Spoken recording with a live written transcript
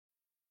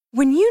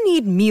When you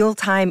need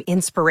mealtime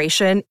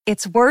inspiration,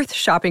 it's worth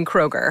shopping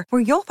Kroger,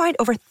 where you'll find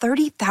over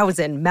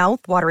 30,000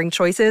 mouth-watering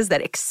choices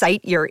that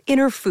excite your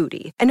inner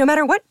foodie. And no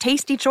matter what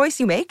tasty choice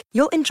you make,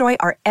 you'll enjoy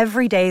our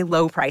everyday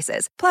low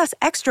prices, plus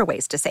extra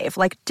ways to save,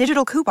 like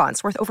digital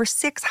coupons worth over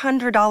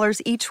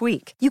 $600 each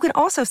week. You can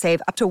also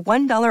save up to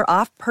 $1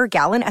 off per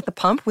gallon at the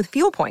pump with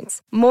fuel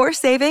points. More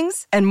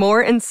savings and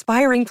more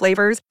inspiring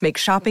flavors make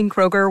shopping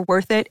Kroger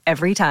worth it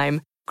every time.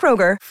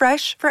 Kroger,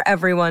 fresh for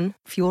everyone.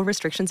 Fuel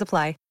restrictions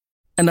apply.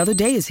 Another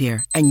day is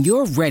here, and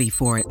you're ready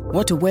for it.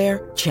 What to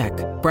wear? Check.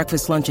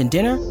 Breakfast, lunch, and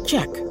dinner?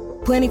 Check.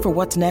 Planning for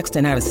what's next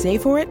and how to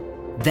save for it?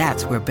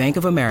 That's where Bank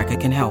of America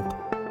can help.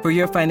 For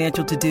your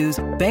financial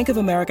to-dos, Bank of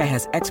America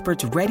has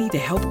experts ready to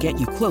help get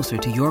you closer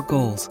to your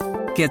goals.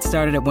 Get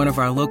started at one of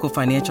our local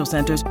financial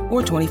centers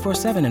or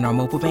 24/7 in our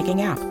mobile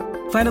banking app.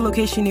 Find a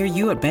location near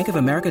you at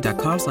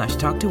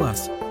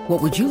bankofamerica.com/talktous.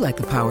 What would you like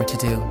the power to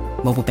do?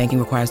 Mobile banking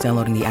requires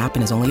downloading the app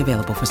and is only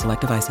available for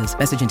select devices.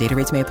 Message and data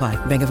rates may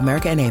apply. Bank of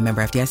America N.A.,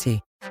 member FDIC.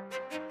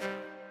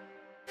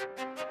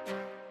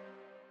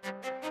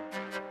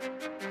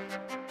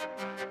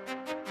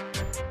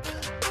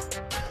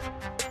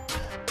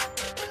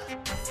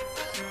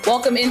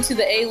 Welcome into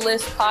the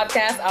A-List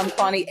podcast. I'm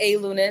Kwani A.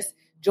 Lunis,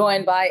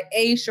 joined by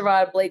A.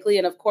 Sherrod Blakely.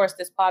 And of course,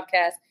 this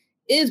podcast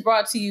is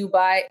brought to you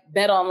by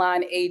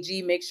BetOnline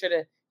AG. Make sure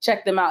to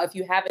check them out if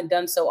you haven't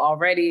done so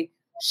already.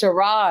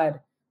 Sherrod,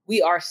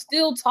 we are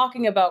still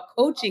talking about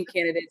coaching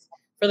candidates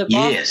for the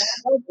Boston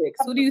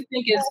Celtics. Who do you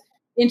think is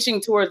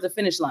inching towards the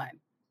finish line?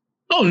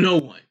 Oh, no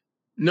one.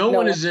 No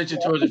one is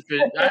inching towards the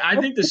finish. I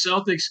think the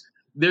Celtics,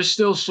 they're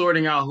still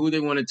sorting out who they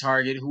want to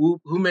target, who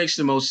makes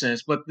the most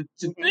sense. But the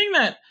thing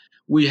that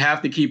we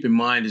have to keep in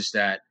mind is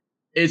that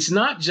it's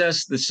not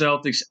just the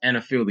Celtics and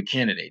a field of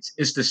candidates.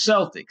 It's the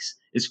Celtics,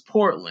 it's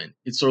Portland,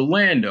 it's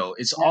Orlando,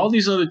 it's all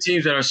these other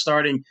teams that are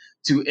starting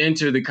to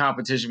enter the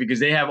competition because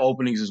they have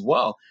openings as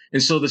well.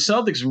 And so the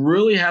Celtics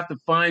really have to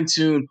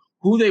fine-tune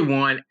who they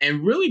want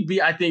and really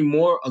be, I think,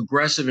 more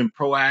aggressive and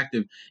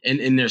proactive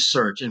in their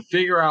search and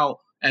figure out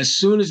as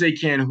soon as they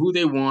can who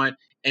they want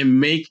and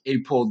make a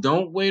pull.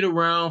 Don't wait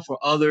around for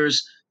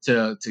others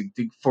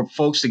for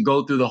folks to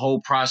go through the whole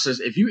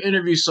process. If you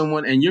interview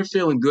someone and you're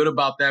feeling good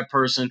about that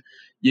person,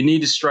 you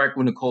need to strike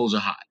when the coals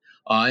are hot.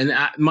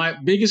 My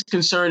biggest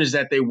concern is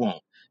that they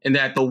won't, and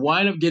that they'll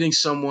wind up getting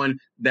someone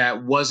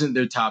that wasn't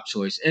their top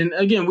choice. And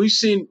again, we've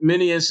seen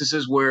many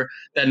instances where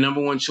that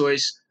number one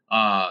choice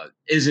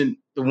isn't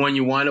the one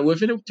you wanted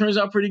with, and it turns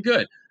out pretty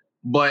good.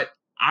 But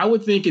I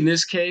would think in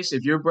this case,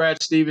 if you're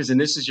Brad Stevens and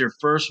this is your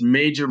first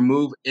major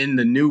move in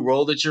the new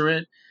role that you're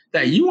in,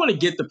 that you want to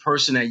get the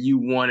person that you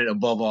wanted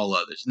above all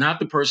others, not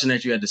the person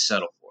that you had to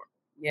settle for.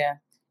 Yeah.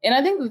 And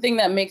I think the thing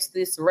that makes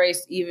this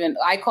race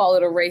I call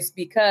it a race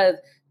because,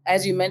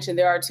 as you mentioned,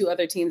 there are two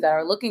other teams that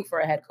are looking for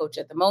a head coach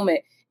at the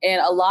moment.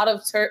 And a lot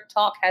of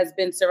talk has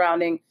been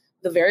surrounding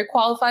the very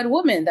qualified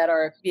women that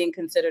are being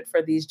considered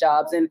for these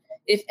jobs. And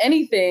if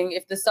anything,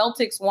 if the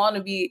Celtics want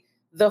to be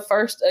the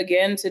first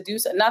again to do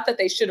so, not that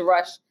they should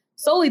rush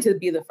solely to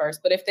be the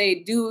first, but if they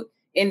do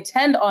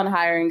intend on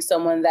hiring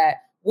someone that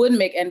would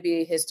make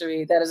NBA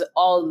history, that is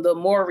all the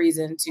more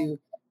reason to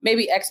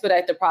maybe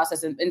expedite the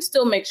process and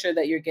still make sure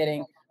that you're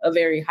getting a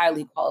very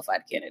highly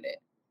qualified candidate.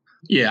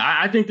 Yeah,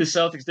 I think the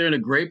Celtics, they're in a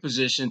great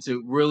position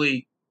to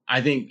really,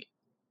 I think,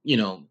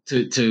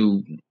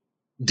 to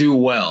do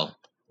well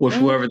with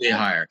whoever they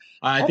hire.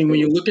 I think when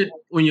you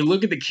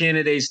look at the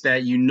candidates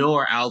that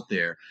are out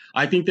there,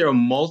 I think there are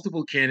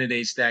multiple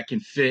candidates that can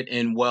fit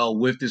in well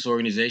with this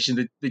organization.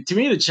 To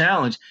me, the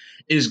challenge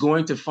is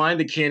going to find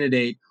a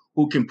candidate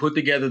who can put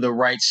together the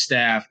right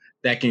staff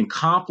that can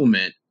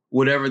complement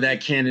whatever that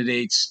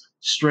candidate's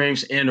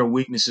strengths and or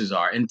weaknesses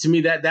are. And to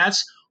me,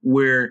 that's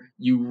where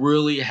you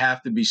really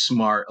have to be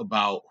smart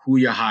about who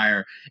you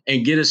hire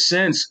and get a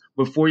sense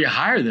before you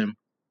hire them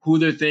who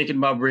they're thinking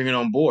about bringing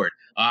on board.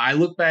 I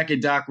look back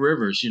at Doc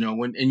Rivers,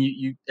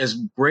 you as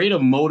great a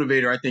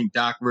motivator I think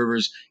Doc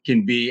Rivers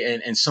can be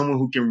and someone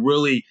who can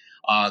really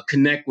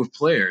connect with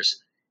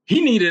players. He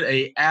needed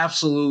a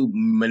absolute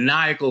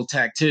maniacal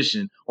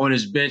tactician on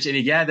his bench, and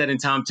he got that in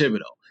Tom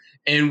Thibodeau.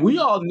 And we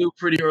all knew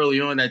pretty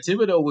early on that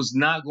Thibodeau was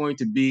not going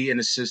to be an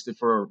assistant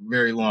for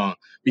very long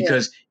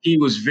because he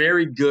was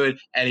very good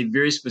at a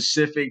very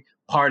specific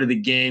part of the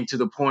game to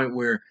the point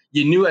where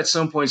you knew at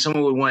some point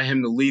someone would want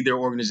him to lead their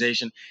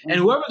organization. And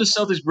whoever the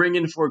Celtics bring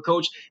in for a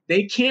coach,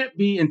 they can't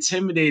be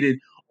intimidated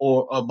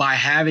or by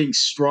having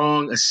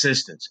strong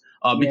assistants.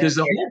 Because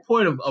the whole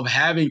point of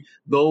having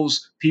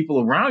those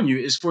people around you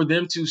is for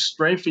them to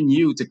strengthen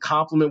you, to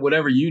complement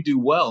whatever you do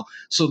well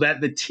so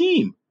that the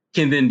team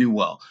can then do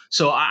well.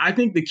 So I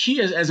think the key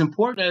is, as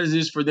important as it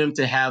is for them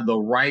to have the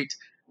right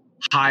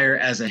hire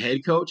as a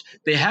head coach,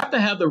 they have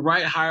to have the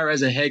right hire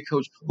as a head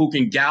coach who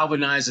can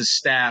galvanize a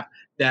staff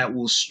that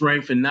will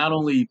strengthen not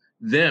only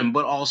them,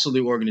 but also the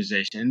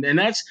organization. And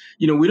that's,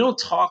 we don't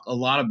talk a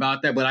lot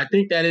about that, but I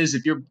think that is,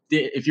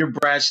 if you're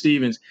Brad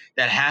Stevens,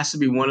 that has to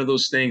be one of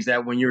those things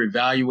that when you're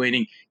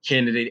evaluating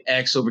candidate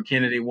X over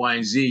candidate Y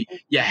and Z,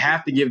 you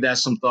have to give that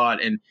some thought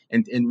and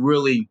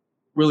really,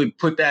 really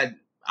put that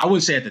I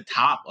wouldn't say at the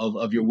top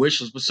of your wish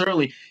list, but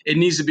certainly it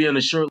needs to be on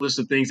the short list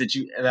of things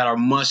that are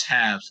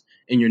must-haves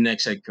in your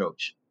next head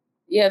coach.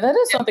 Yeah, that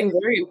is something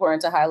very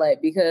important to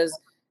highlight, because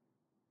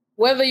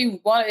whether you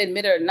want to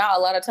admit it or not, a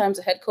lot of times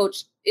a head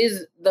coach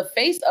is the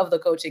face of the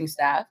coaching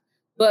staff,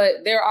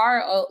 but there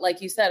are,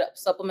 like you said,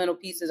 supplemental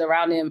pieces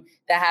around him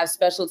that have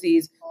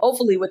specialties,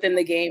 hopefully within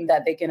the game,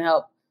 that they can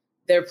help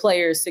their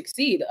players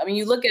succeed. I mean,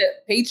 you look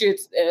at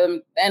Patriots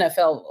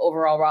NFL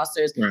overall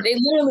rosters, right. They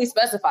literally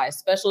specify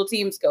special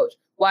teams coach,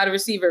 wide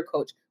receiver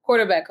coach,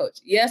 quarterback coach.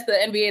 Yes, the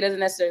NBA doesn't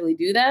necessarily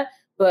do that,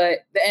 but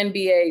the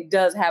NBA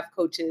does have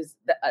coaches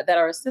that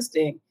are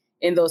assisting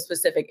in those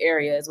specific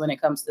areas when it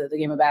comes to the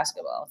game of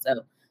basketball.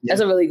 So that's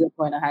a really good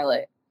point to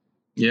highlight.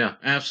 Yeah,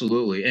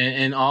 absolutely.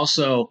 And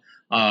also,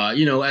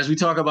 as we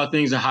talk about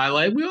things to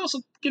highlight, we also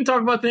can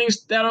talk about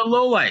things that are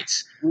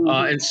lowlights.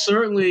 Mm-hmm. And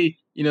certainly,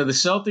 the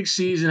Celtics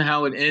season,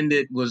 how it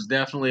ended was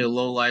definitely a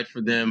low light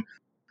for them.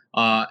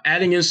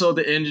 Adding insult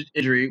to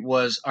injury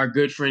was our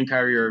good friend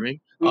Kyrie Irving.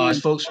 As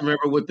folks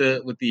remember with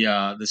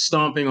the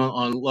stomping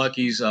on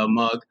Lucky's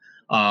mug,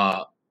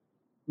 the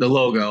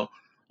logo,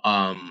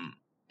 and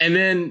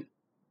then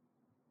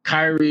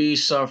Kyrie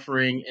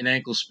suffering an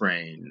ankle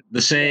sprain,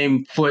 the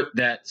same foot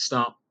that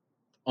stomped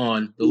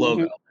on the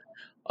logo.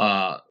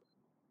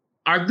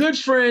 Our good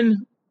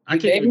friend, I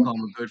can't even call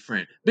him a good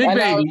friend, Big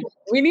Baby.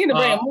 We need to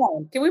bring him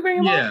on. Can we bring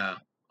him on? Yeah.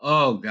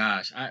 Oh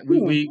gosh,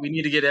 we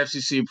need to get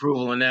FCC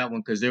approval on that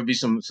one, because there'll be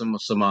some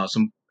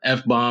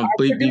F-bomb.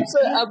 Producer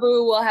Abu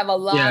will have a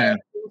lot of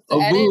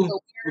to edit, so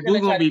we're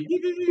gonna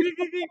be.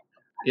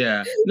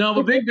 Yeah. No,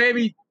 but Big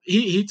Baby,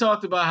 he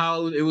talked about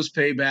how it was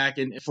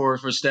payback and for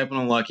stepping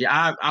on Lucky.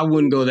 I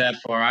wouldn't go that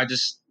far.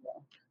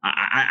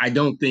 I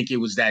don't think it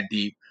was that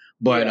deep.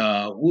 But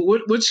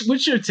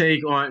what's your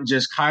take on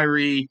just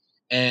Kyrie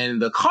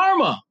and the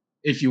karma,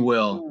 if you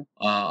will,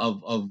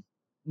 of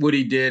what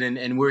he did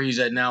and where he's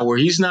at now, where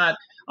he's not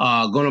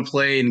going to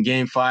play in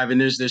Game 5, and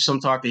there's some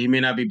talk that he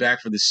may not be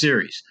back for the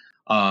series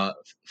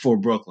for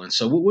Brooklyn.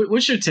 So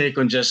what's your take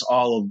on just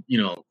all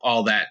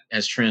that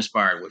has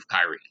transpired with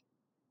Kyrie?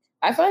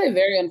 I find it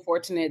very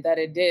unfortunate that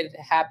it did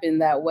happen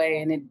that way,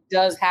 and it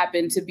does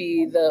happen to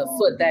be the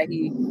foot that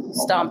he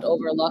stomped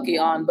over Lucky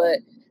on. But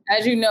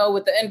as you know,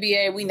 with the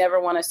NBA, we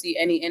never want to see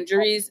any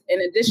injuries. In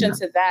addition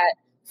to that,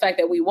 the fact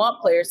that we want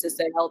players to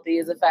stay healthy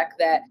is the fact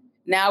that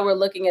now we're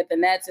looking at the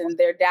Nets and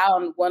they're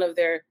down one of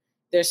their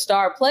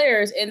star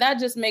players, and that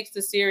just makes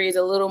the series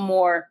a little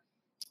more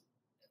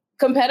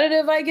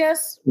competitive, I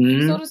guess,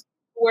 so to speak,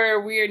 where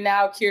we're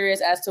now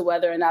curious as to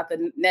whether or not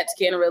the Nets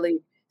can really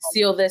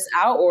seal this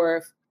out, or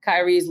if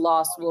Kyrie's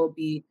loss will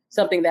be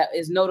something that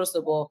is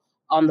noticeable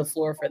on the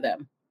floor for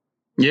them.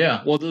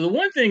 Yeah, well, the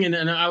one thing, and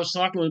I was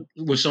talking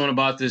with someone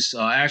about this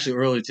actually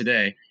earlier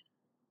today.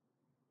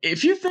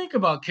 If you think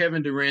about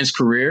Kevin Durant's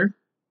career,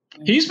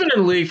 he's been in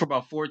the league for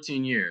about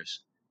 14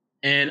 years.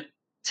 And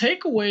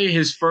take away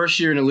his first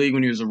year in the league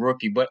when he was a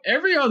rookie, but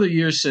every other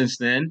year since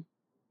then,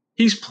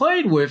 he's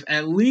played with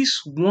at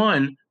least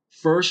one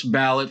first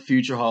ballot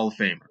future Hall of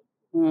Famer.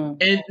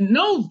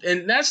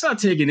 And that's not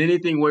taking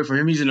anything away from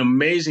him. He's an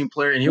amazing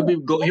player, and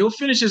he'll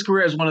finish his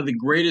career as one of the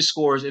greatest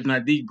scorers, if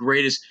not the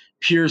greatest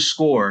pure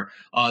scorer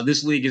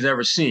this league has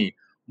ever seen.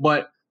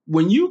 But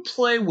when you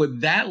play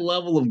with that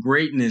level of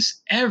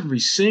greatness every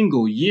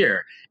single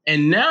year,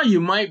 and now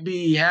you might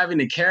be having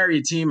to carry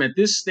a team at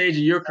this stage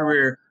of your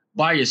career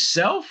by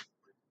yourself,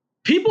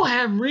 people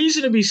have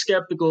reason to be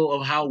skeptical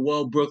of how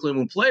well Brooklyn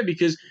will play,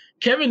 because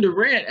Kevin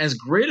Durant, as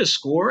great a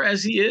scorer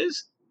as he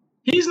is,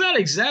 he's not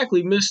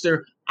exactly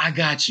Mr. I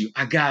got you.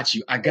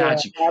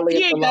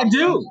 He ain't that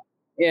dude.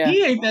 Yeah.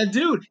 He ain't that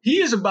dude.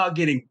 He is about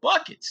getting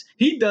buckets.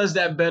 He does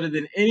that better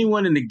than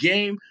anyone in the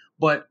game.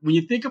 But when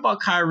you think about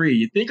Kyrie,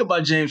 you think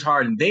about James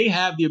Harden, they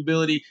have the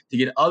ability to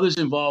get others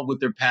involved with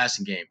their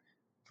passing game.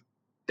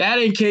 That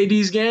ain't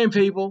KD's game,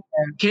 people.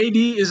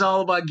 KD is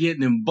all about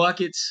getting them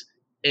buckets,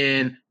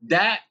 and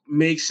that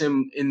makes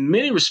him, in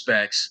many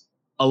respects,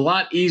 a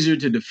lot easier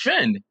to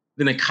defend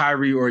than a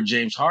Kyrie or a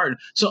James Harden.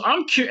 So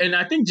I'm curious, and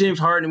I think James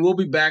Harden will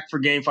be back for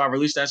Game 5, or at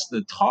least that's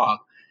the talk.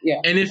 Yeah.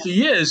 And if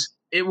he is,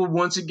 it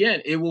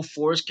will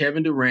force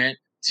Kevin Durant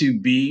to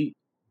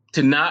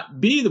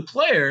not be the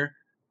player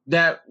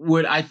that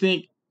would, I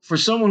think, for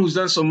someone who's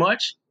done so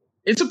much,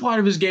 it's a part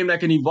of his game that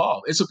can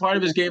evolve. It's a part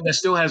of his game that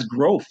still has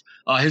growth,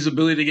 his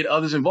ability to get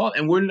others involved.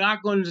 And we're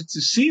not going to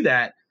see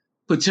that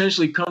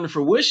potentially come to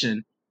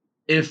fruition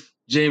if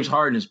James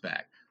Harden is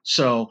back.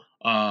 So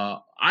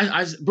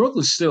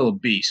Brooklyn's still a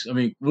beast. I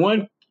mean,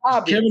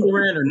 Kevin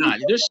Durant or not,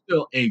 they're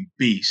still a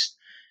beast.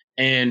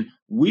 And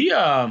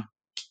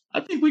I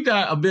think we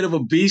got a bit of a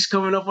beast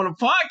coming up on a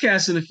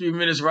podcast in a few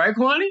minutes, right,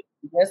 Kwani?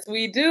 Yes,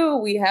 we do.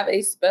 We have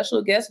a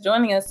special guest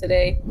joining us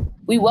today.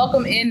 We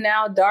welcome in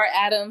now Dart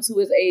Adams, who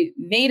is a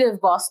native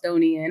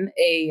Bostonian,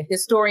 a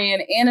historian,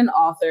 and an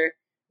author.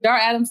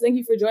 Dart Adams, thank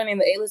you for joining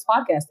the A-List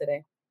podcast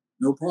today.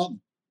 No problem.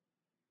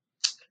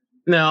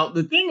 Now,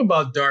 the thing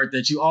about Dart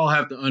that you all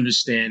have to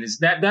understand is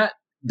that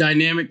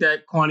dynamic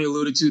that Kwani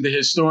alluded to, the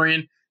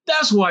historian,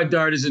 that's why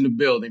Dart is in the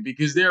building,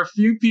 because there are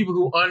few people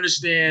who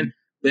understand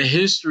the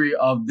history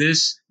of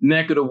this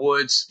neck of the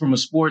woods from a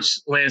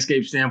sports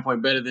landscape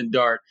standpoint better than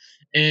Dart.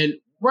 And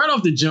right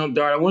off the jump,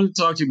 Dart, I wanted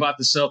to talk to you about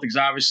the Celtics,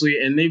 obviously,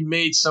 and they've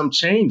made some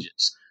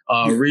changes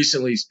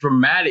recently,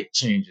 dramatic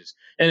changes.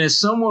 And as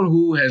someone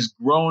who has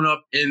grown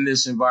up in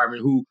this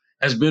environment, who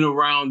has been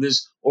around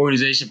this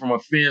organization from a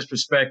fan's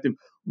perspective,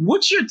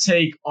 what's your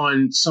take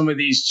on some of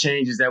these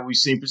changes that we've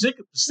seen,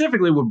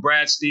 specifically with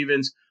Brad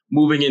Stevens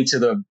moving into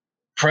the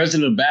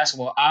president of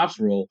basketball ops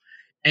role,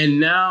 and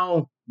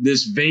now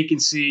this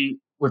vacancy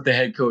with the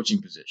head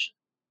coaching position?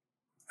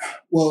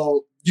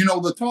 Well, a lot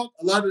of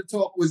the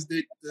talk was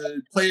that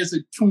the players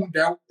had tuned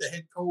out the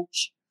head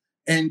coach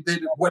and that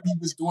what he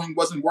was doing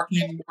wasn't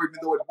working anymore, even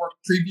though it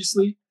worked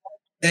previously.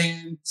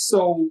 And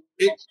so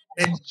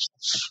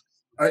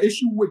an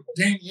issue with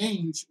Danny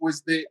Ainge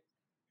was that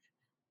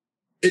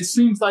it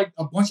seems like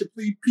a bunch of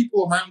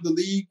people around the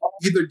league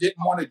either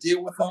didn't want to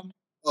deal with him.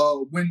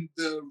 When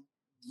the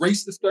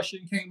race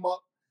discussion came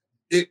up,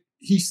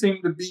 he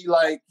seemed to be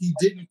like he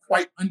didn't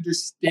quite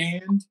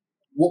understand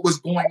what was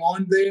going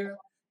on there.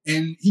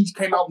 And he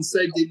came out and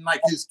said that in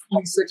like his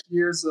 26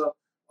 years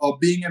of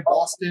being in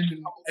Boston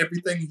and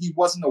everything, he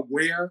wasn't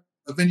aware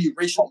of any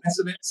racial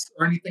incidents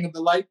or anything of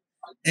the like.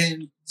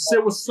 And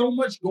there was so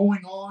much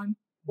going on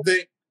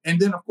that, and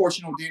then of course,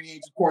 Danny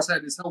Ainge, of course,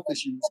 had his health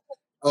issues,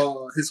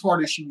 his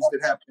heart issues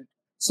that happened.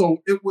 So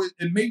it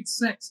made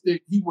sense that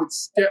he would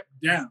step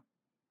down.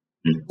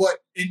 But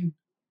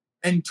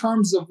in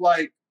terms of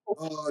like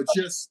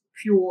just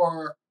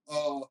pure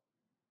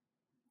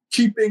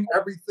keeping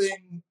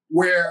everything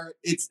where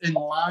it's in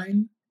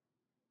line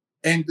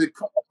and the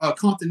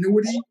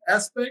continuity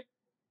aspect,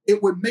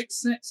 it would make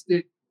sense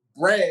that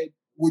Brad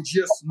would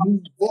just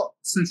move up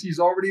since he's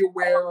already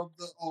aware of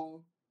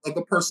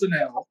the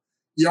personnel.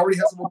 He already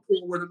has a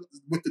rapport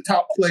with the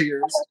top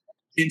players,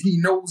 and he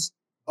knows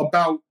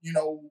about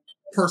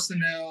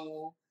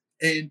personnel,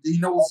 and he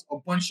knows a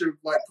bunch of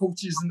like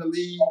coaches in the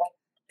league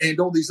and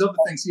all these other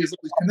things. He has all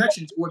these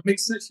connections. It would make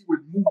sense he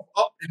would move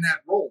up in that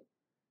role,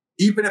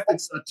 even if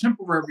it's a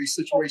temporary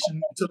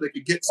situation until they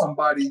could get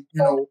somebody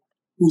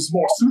who's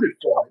more suited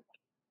for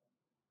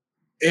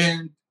it.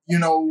 And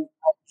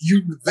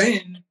you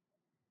then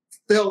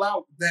fill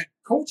out that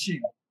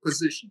coaching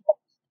position.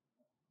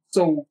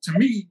 So to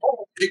me,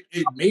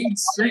 it made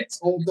sense,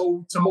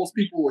 although to most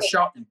people it was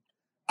shocking.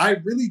 I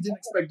really didn't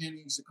expect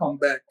Danny Ainge to come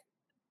back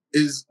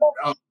as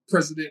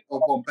president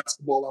of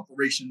basketball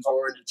operations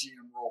or in the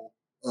GM role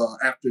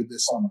after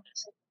this summer.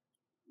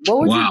 What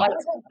would you like to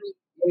do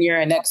when you're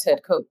an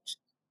ex-head coach?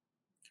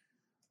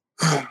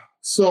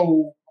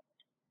 So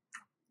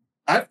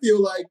I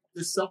feel like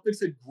the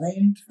Celtics had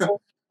groomed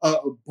a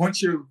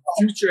bunch of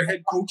future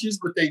head coaches,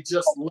 but they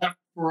just left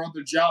for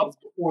other jobs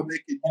before they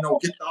could,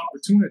 get the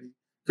opportunity.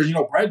 Because,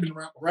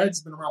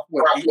 Brad's been around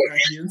for 8-9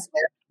 years.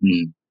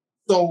 Mm.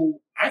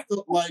 So I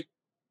felt like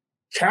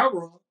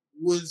Kara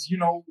was,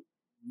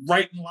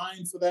 right in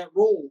line for that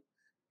role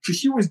because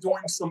she was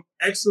doing some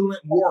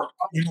excellent work,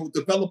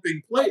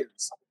 developing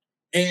players.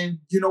 And,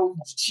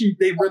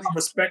 they really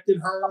respected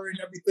her and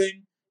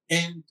everything.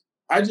 And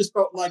I just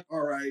felt like,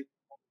 all right,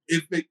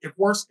 if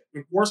worse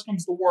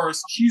comes to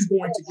worse, she's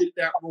going to get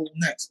that role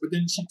next. But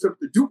then she took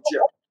the Duke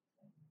job.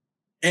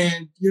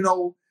 And,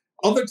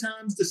 other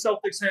times the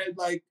Celtics had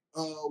like,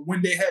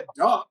 when they had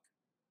Doc,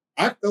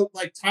 I felt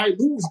like Ty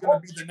Lue was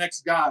going to be the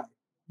next guy,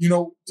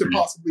 to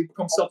possibly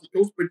become Celtics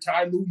coach. But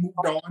Ty Lue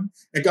moved on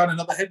and got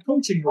another head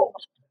coaching role.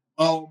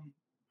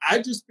 I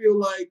just feel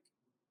like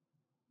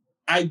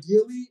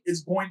ideally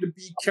it's going to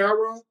be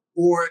Kara,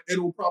 or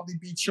it'll probably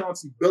be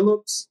Chauncey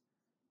Billups,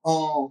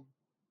 or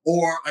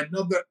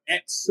another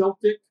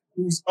ex-Celtic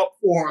who's up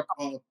for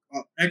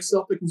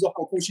ex-Celtic who's up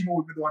for coaching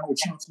role, even though I know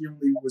Chauncey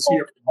only was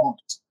here for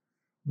months.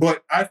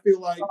 But I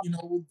feel like,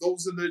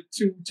 those are the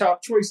two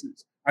top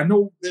choices. I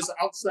know there's an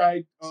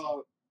outside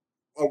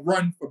a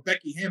run for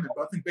Becky Hammon,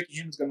 but I think Becky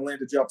Hammon's going to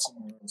land a job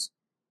somewhere else.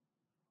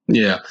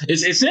 Yeah,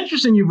 it's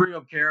interesting you bring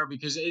up Kara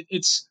because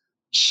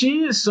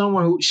she is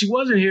someone who she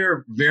wasn't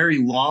here very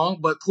long,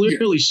 but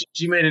clearly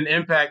she made an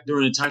impact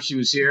during the time she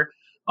was here.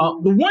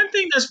 The one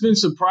thing that's been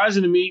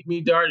surprising to me,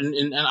 Dart,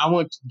 and I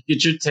want to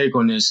get your take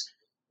on this,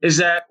 is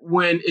that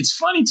when it's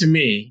funny to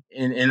me,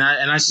 and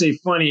I say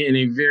funny in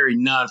a very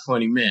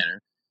non-funny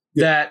manner,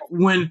 that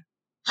when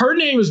her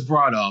name is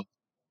brought up,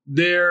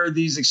 there are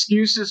these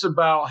excuses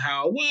about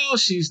how, well,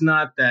 she's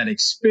not that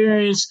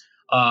experienced.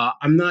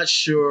 I'm not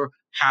sure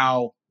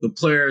how the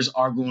players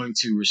are going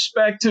to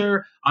respect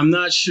her. I'm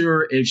not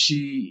sure if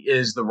she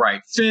is the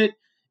right fit.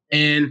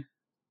 And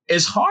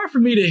it's hard for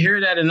me to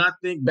hear that and not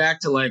think back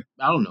to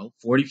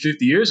 40,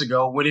 50 years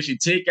ago, when if you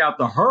take out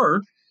the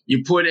her,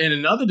 you put in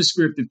another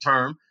descriptive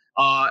term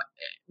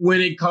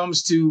when it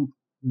comes to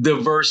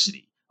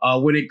diversity,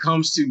 when it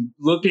comes to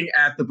looking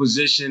at the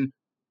position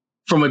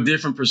from a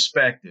different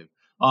perspective.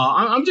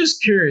 I'm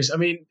just curious. I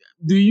mean,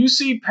 do you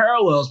see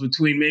parallels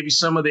between maybe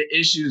some of the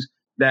issues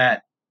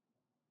that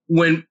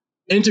when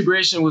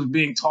integration was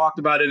being talked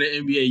about in the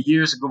NBA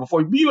years ago,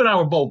 before you and I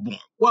were both born,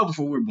 well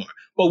before we were born,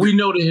 but we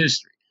know the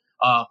history.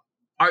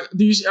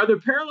 are there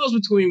parallels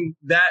between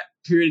that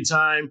period of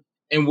time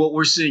and what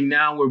we're seeing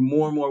now, where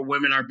more and more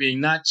women are being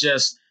not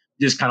just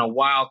this kind of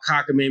wild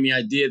cockamamie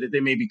idea that they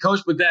may be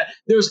coached, but that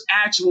there's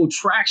actual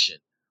traction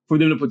for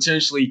them to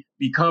potentially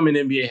become an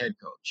NBA head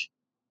coach?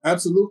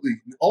 Absolutely.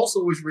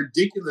 Also, it's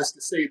ridiculous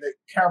to say that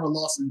Kara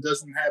Lawson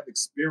doesn't have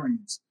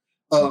experience.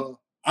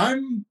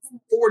 I'm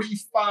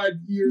 45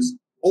 years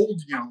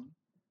old young,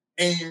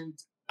 and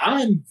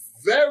I'm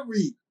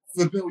very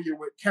familiar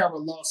with Kara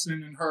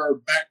Lawson and her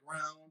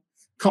background,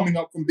 coming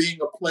up from being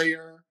a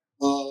player,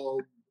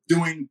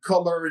 doing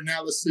color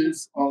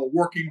analysis,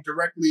 working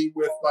directly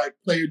with like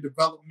player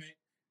development,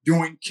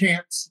 doing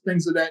camps,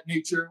 things of that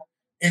nature,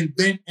 and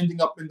then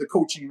ending up in the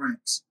coaching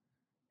ranks.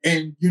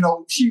 And, you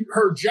know,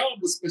 her job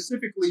was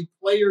specifically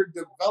player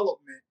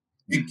development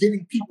and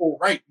getting people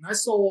right. And I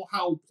saw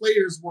how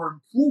players were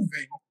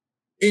improving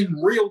in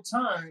real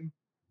time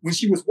when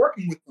she was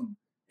working with them.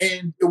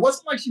 And it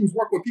wasn't like she was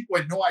working with people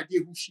who had no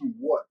idea who she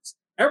was.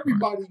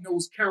 Everybody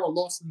knows Kara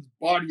Lawson's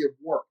body of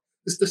work.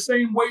 It's the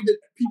same way that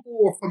people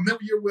were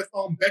familiar with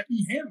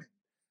Becky Hammon.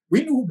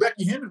 We knew who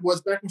Becky Hammon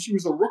was back when she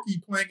was a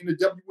rookie playing in the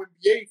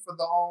WNBA for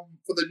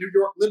the New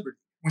York Liberty,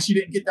 when she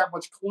didn't get that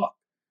much clock,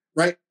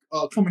 right?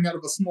 Coming out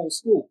of a small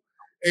school.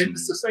 And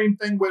it's the same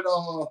thing with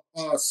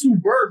Sue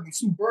Bird. When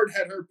Sue Bird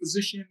had her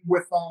position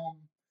with,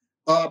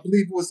 I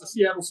believe it was the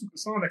Seattle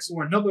Supersonics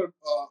or another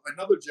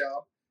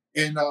job.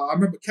 And I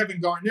remember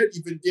Kevin Garnett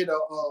even did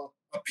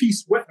a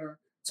piece with her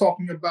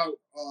talking about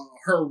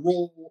her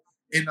role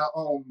in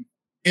the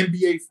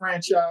NBA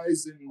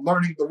franchise and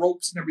learning the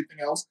ropes and everything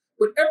else.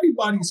 But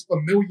everybody's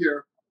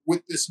familiar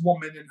with this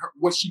woman and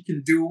what she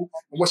can do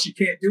and what she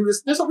can't do.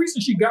 There's a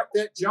reason she got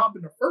that job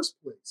in the first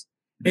place.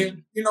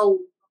 And, you know,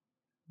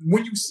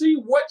 when you see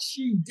what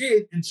she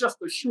did in just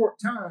a short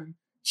time,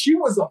 she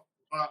was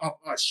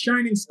a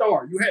shining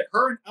star. You had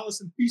her and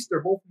Allison Feaster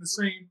both in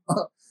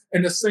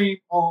the same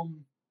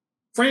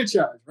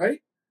franchise,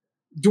 right?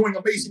 Doing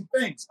amazing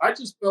things. I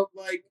just felt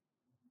like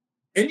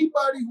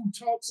anybody who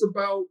talks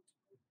about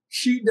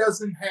she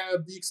doesn't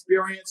have the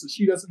experience or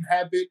she doesn't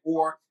have it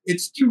or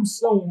it's too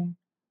soon,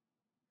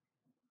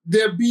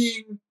 they're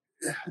being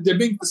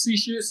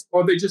facetious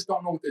or they just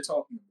don't know what they're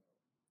talking about.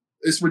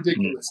 It's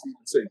ridiculous to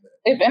even say that.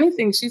 If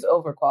anything, she's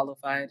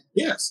overqualified.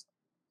 Yes.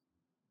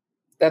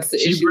 That's the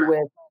issue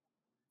with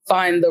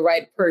find the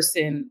right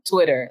person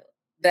Twitter.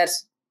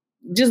 That's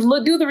just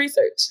do the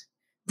research.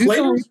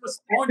 Players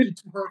responded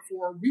to her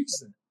for a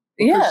reason.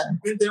 Yeah. She's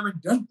been there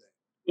and done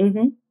that.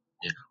 Mm-hmm.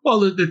 Yeah. Well,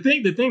 the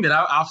thing that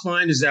I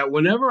find is that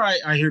whenever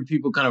I hear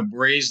people kind of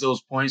braise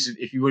those points,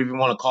 if you would even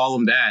want to call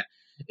them that,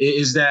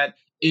 is that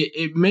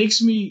it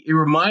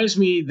reminds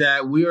me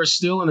that we are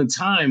still in a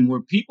time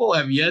where people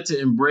have yet to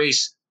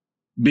embrace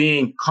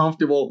being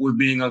comfortable with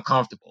being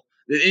uncomfortable.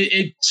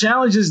 It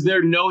challenges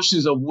their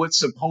notions of what's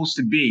supposed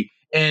to be.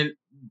 And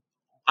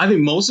I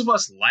think most of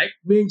us like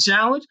being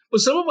challenged, but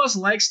some of us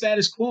like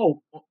status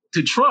quo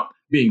to trump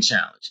being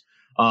challenged.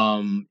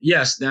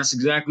 Yes, that's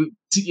exactly.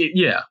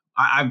 Yeah,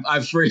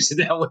 I've phrased it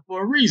that way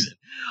for a reason.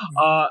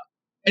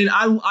 And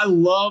I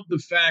love the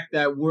fact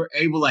that we're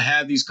able to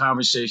have these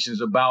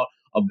conversations about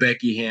a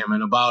Becky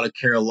Hammon, about a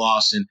Kara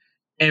Lawson,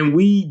 and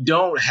we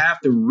don't have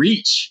to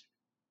reach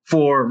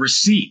for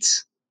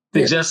receipts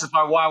to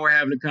justify why we're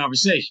having a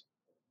conversation.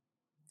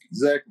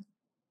 Exactly.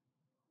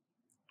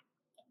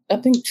 I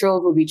think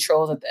trolls will be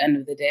trolls at the end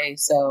of the day,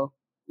 so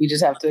we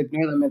just have to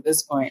ignore them at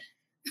this point.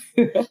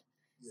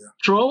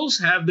 Trolls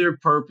have their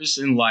purpose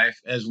in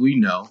life, as we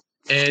know.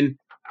 And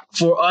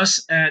for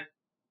us at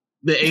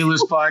the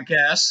A-List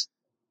Podcast,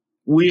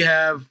 we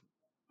have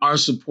our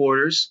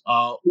supporters.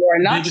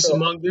 Biggest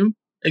among them.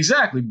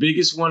 Exactly.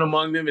 Biggest one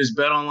among them is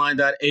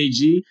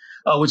betonline.ag,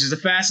 which is the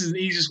fastest and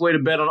easiest way to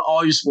bet on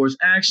all your sports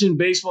action.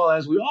 Baseball,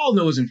 as we all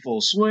know, is in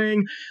full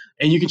swing,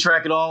 and you can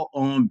track it all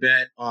on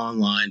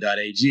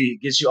betonline.ag.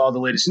 It gets you all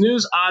the latest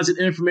news, odds, and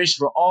information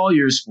for all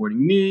your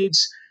sporting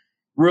needs.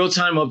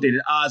 Real-time updated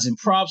odds and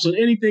props on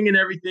anything and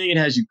everything. It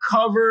has you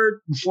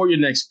covered. Before your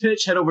next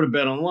pitch, head over to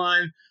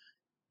BetOnline.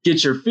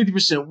 Get your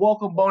 50%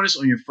 welcome bonus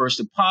on your first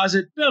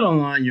deposit.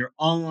 BetOnline, your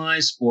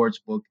online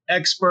sportsbook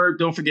expert.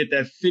 Don't forget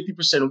that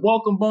 50%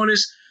 welcome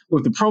bonus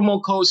with the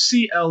promo code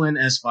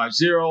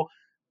CLNS50.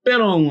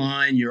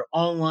 BetOnline, your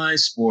online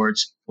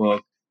sportsbook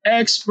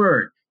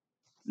expert.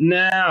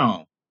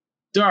 Now,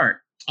 Dart,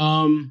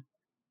 I want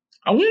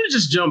to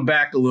just jump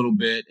back a little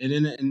bit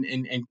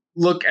and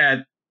look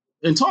at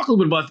and talk a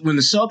little bit about when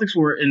the Celtics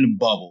were in the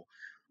bubble.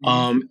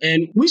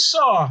 And we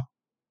saw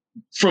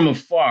from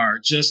afar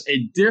just a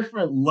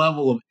different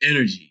level of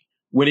energy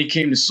when it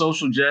came to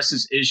social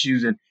justice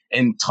issues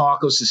and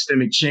talk of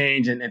systemic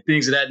change and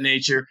things of that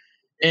nature.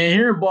 And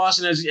here in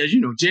Boston, as you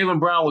know, Jaylen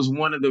Brown was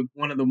one of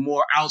the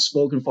more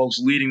outspoken folks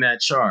leading that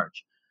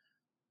charge.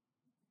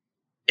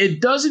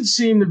 It doesn't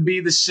seem to be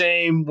the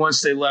same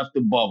once they left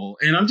the bubble.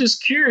 And I'm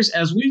just curious,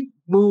 as we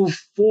move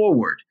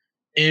forward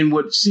in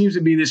what seems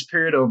to be this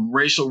period of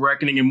racial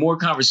reckoning and more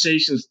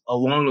conversations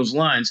along those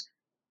lines,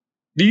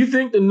 do you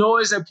think the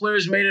noise that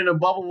players made in the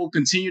bubble will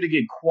continue to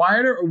get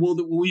quieter, or will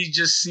we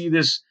just see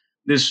this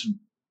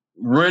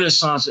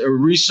renaissance or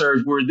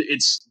resurge where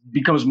it's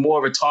becomes more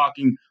of a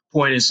talking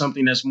point and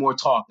something that's more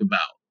talked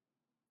about?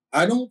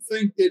 I don't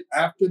think that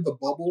after the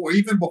bubble or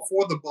even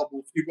before the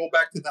bubble, if you go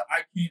back to the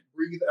I Can't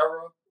Breathe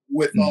era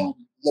with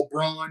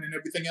LeBron and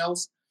everything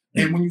else,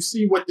 and when you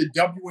see what the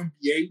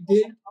WNBA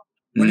did,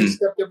 when they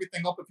stepped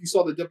everything up, if you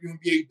saw the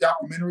WNBA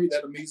documentary,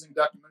 that amazing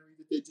documentary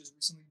that they just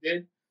recently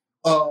did,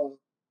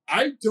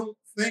 I don't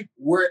think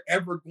we're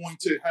ever going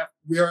to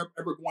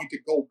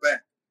go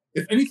back.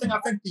 If anything, I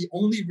think the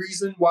only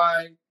reason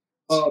why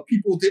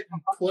people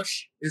didn't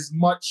push as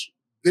much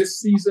this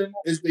season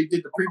as they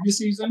did the previous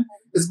season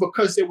is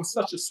because there was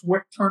such a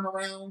swift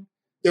turnaround.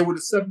 There were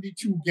the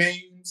 72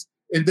 games,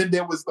 and then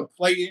there was the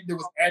play-in that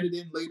was added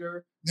in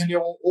later. Then there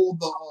were all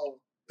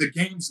the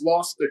games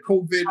lost, the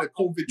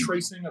COVID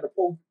tracing, or the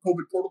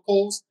COVID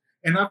protocols.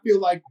 And I feel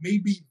like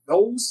maybe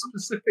those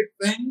specific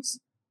things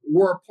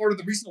were part of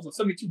the reason it was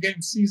a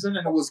 72-game season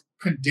and it was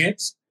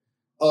condensed.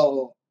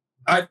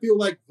 I feel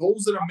like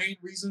those are the main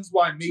reasons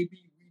why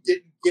maybe we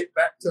didn't get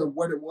back to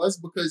what it was,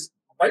 because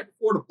right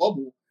before the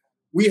bubble,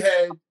 we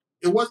had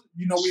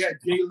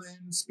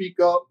Jalen speak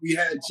up, we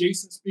had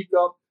Jason speak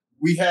up,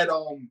 we had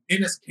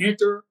Enes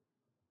Kanter,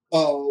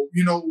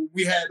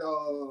 we had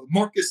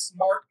Marcus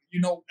Smart,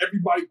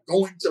 everybody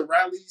going to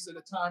rallies at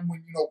a time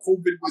when,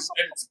 COVID was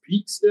at its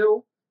peak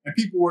still, and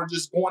people were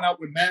just going out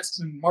with masks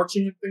and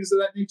marching and things of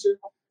that nature.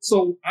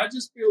 So I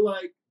just feel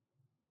like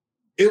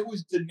it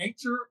was the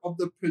nature of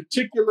the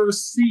particular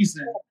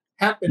season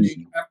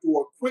happening after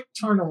a quick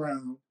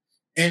turnaround,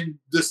 and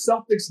the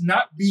Celtics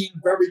not being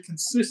very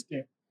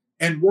consistent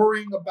and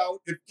worrying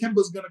about if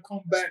Kemba's going to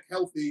come back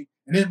healthy,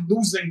 and then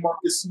losing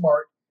Marcus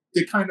Smart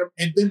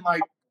and then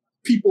like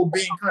people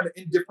being kind of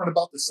indifferent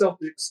about the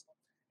Celtics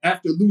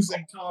after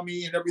losing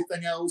Tommy and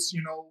everything else,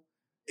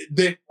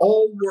 they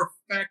all were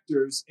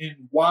factors in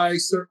why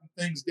certain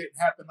things didn't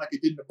happen like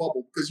it did in the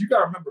bubble. Because you got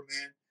to remember,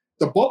 man,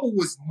 the bubble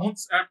was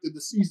months after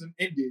the season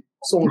ended.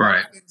 So a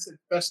lot of things had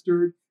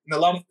festered and a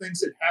lot of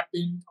things had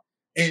happened.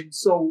 And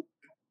so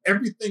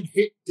everything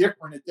hit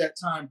different at that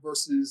time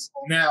versus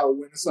now,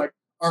 when it's like,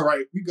 all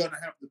right, we're going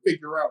to have to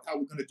figure out how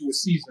we're going to do a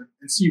season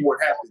and see what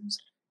happens.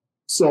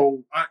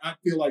 So I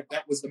feel like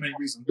that was the main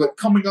reason. But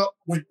coming up,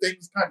 when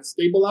things kind of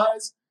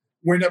stabilize,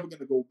 we're never going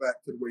to go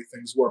back to the way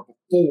things were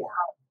before.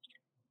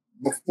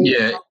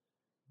 Yeah.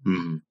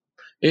 Mm-hmm.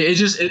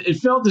 It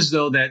felt as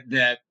though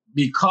that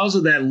because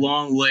of that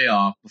long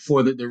layoff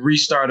before the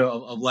restart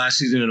of last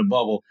season in the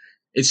bubble,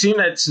 it seemed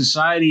that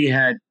society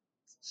had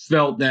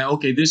felt that,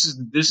 okay, this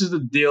is the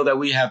deal that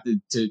we have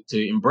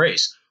to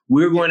embrace.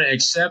 We're going to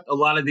accept a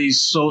lot of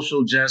these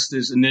social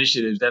justice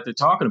initiatives that they're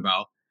talking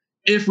about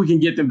if we can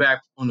get them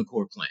back on the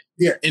court plan.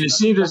 Yeah. And it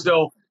seems as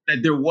though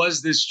that there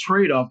was this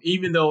trade-off,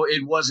 even though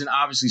it wasn't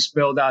obviously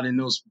spelled out in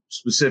those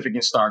specific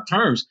and stark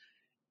terms.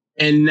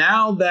 And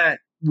now that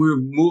we're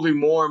moving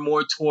more and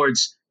more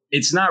towards,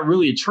 it's not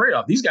really a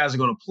trade-off. These guys are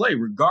going to play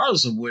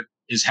regardless of what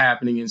is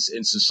happening in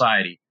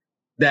society.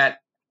 That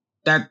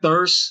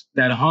thirst,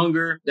 that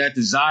hunger, that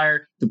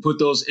desire to put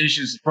those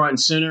issues front and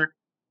center,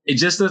 it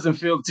just doesn't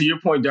feel, to your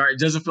point, Dart, it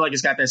doesn't feel like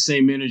it's got that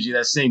same energy,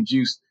 that same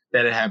juice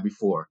that it had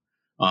before.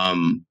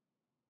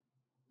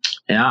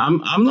 And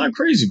I'm not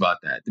crazy about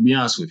that, to be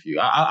honest with you.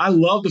 I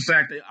love the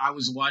fact that I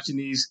was watching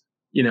these,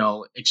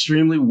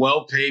 extremely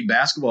well-paid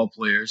basketball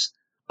players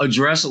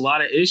address a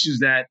lot of issues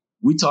that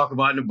we talk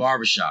about in the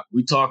barbershop,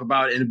 we talk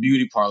about in the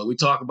beauty parlor, we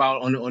talk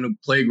about on the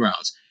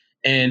playgrounds.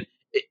 And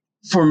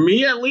for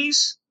me, at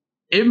least,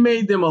 it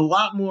made them a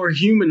lot more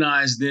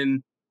humanized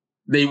than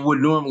they would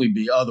normally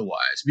be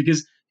otherwise.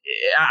 Because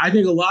I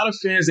think a lot of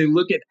fans, they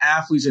look at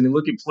athletes and they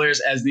look at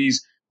players as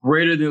these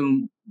larger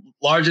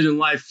than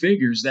life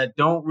figures that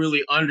don't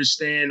really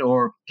understand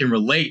or can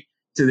relate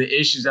to the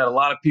issues that a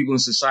lot of people in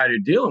society are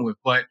dealing with.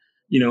 But,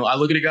 I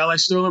look at a guy like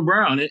Sterling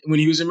Brown when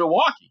he was in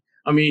Milwaukee.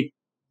 I mean,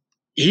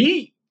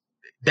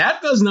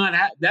 that does not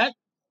happen. That,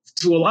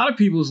 to a lot of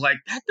people, is like,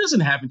 that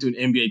doesn't happen to an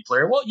NBA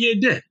player. Well, yeah,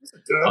 it did.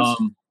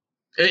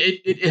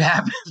 It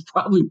happens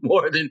probably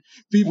more than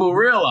people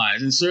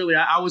realize. And certainly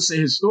I would say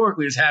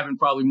historically it's happened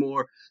probably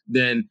more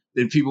than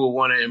people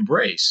want to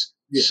embrace.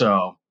 Yeah.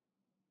 So.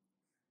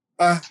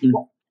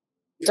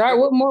 Dart,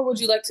 what more would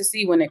you like to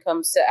see when it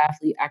comes to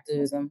athlete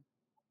activism?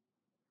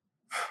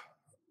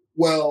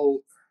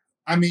 Well,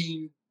 I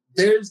mean,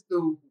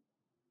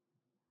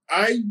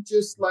 I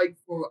just like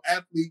for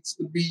athletes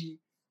to be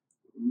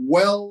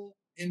well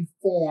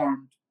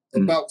informed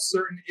about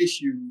certain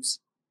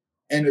issues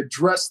and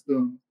address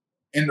them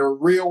in a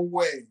real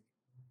way,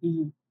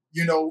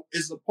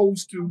 as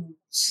opposed to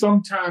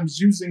sometimes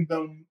using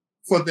them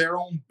for their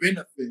own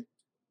benefit.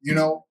 You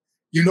know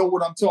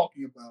what I'm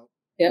talking about.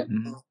 Yep.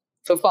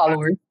 For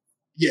followers.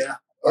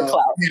 Or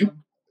clout.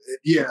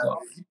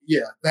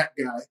 That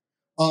guy.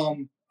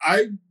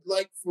 I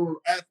like for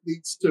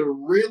athletes to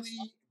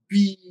really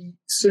be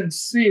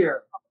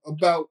sincere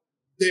about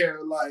their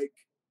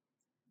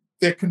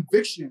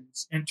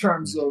convictions in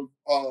terms of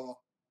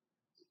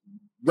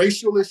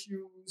racial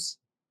issues,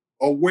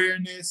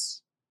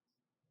 awareness,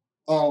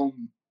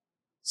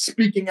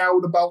 speaking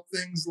out about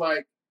things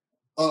like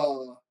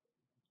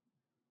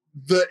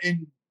the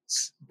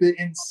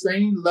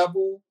insane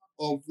level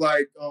of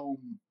like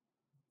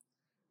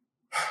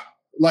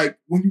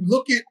when you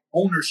look at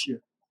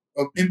ownership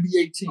of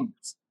NBA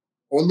teams,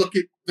 or look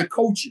at the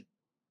coaching,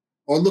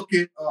 or look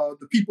at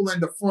the people in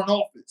the front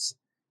office,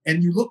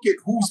 and you look at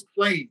who's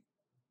playing,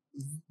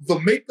 the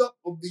makeup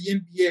of the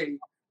NBA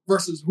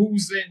versus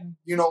who's in,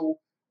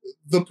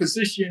 the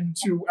position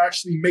to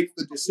actually make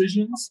the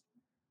decisions.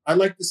 I'd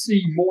like to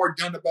see more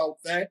done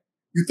about that.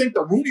 You think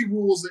the Rooney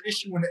Rule is an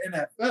issue in the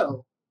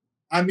NFL?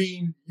 I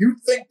mean, you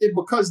think that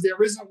because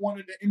there isn't one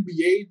in the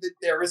NBA that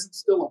there isn't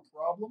still a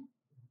problem?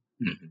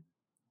 Mm-hmm.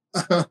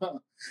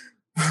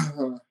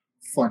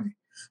 Funny.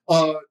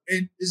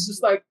 And it's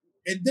just like,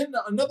 and then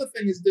another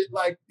thing is that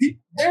like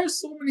there's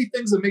so many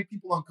things that make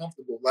people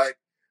uncomfortable. Like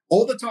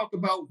all the talk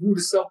about who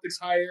the Celtics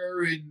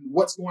hire and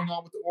what's going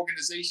on with the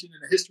organization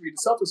and the history of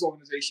the Celtics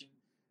organization.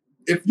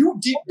 If you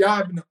deep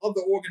dive into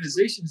other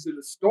organizations that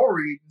are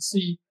storied and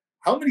see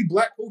how many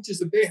black coaches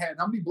have they had,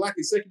 how many black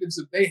executives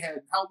have they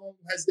had, how long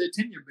has their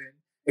tenure been?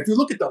 If you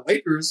look at the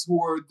Lakers,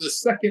 who are the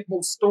second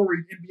most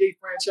storied NBA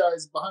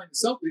franchise behind the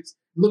Celtics,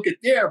 look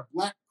at their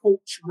black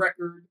coach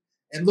record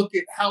and look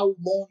at how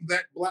long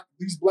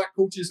these black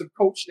coaches have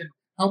coached and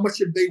how much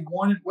have they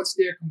won and what's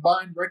their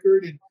combined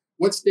record and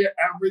what's their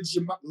average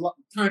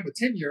time of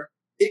tenure.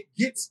 It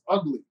gets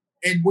ugly.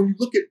 And when you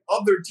look at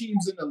other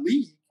teams in the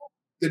league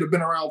that have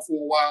been around for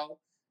a while,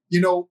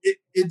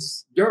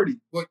 it's dirty.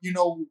 But,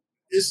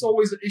 it's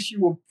always an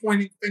issue of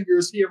pointing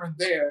fingers here and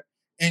there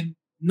and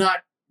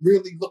not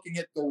really looking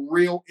at the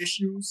real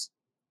issues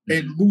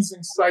and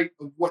losing sight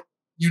of what,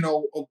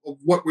 of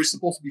what we're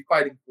supposed to be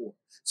fighting for.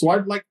 So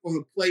I'd like for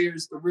the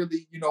players to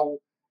really,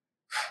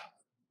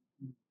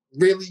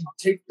 really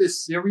take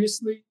this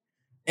seriously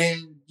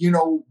and,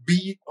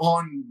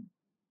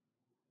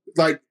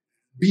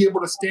 be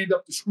able to stand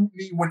up to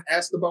scrutiny when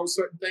asked about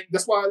certain things.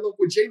 That's why I love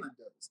what Jalen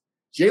does.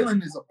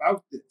 Jalen is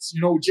about this.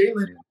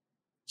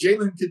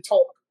 Jalen can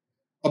talk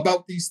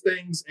about these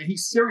things and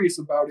he's serious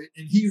about it.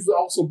 And he's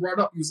also brought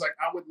up, he was like,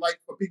 I would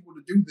like for people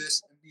to do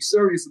this and be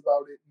serious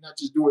about it and not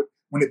just do it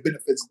when it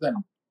benefits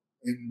them.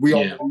 And we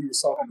all know who he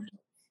was talking about.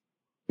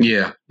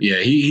 Yeah.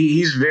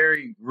 He's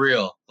very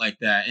real like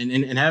that.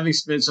 And having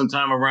spent some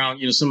time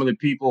around, some of the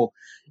people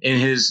in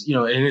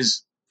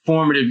his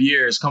formative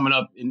years coming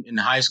up in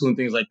high school and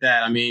things like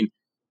that. I mean,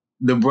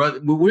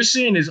 what we're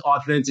seeing is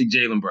authentic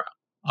Jaylen Brown.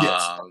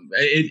 Yes.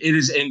 It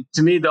is, and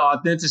to me, the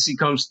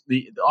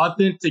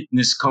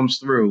authenticness comes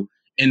through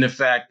in the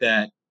fact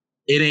that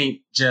it ain't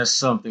just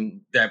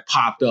something that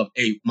popped up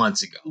 8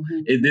 months ago.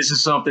 Mm-hmm. This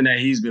is something that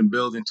he's been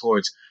building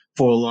towards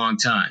for a long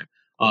time.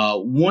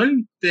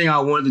 One thing I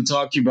wanted to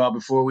talk to you about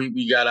before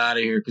we got out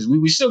of here, because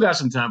we still got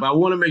some time, but I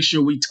want to make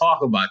sure we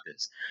talk about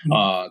this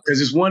because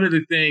it's one of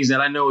the things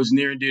that I know is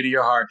near and dear to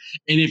your heart.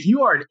 And if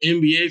you are an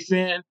NBA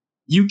fan,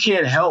 you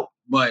can't help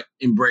but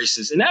embrace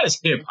this, and that is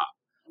hip hop.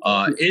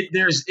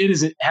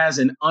 It has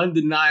an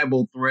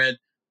undeniable thread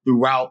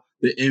throughout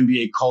the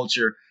NBA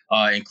culture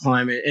and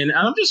climate. And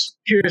I'm just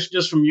curious,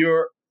 just from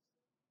your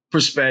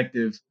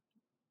perspective,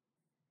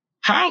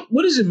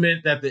 what does it mean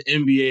that the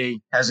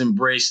NBA has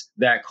embraced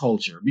that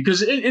culture?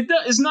 Because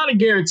it's not a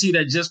guarantee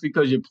that just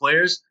because your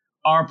players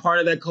are a part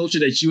of that culture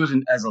that you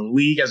as a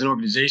league, as an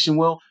organization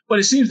will. But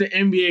it seems the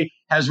NBA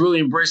has really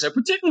embraced that,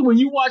 particularly when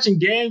you're watching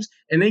games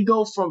and they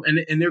go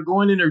and they're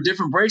going in their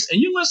different breaks and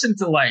you listen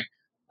to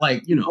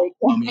you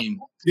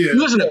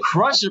listen to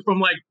Crusher from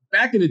like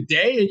back in the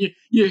day and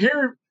you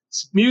hear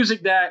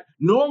music that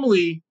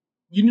normally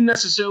you didn't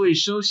necessarily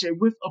associate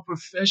with a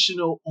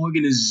professional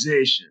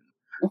organization.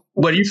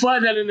 But you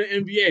find that in the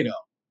NBA, though.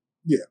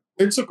 Yeah,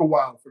 it took a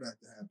while for that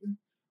to happen.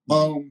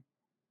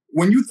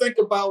 When you think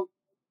about,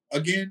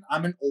 again,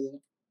 I'm an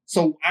old,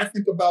 so I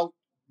think about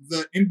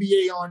the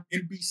NBA on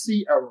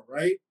NBC era,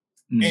 right?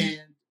 Mm-hmm.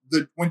 And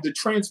when the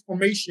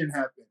transformation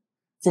happened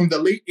from the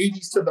late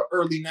 80s to the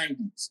early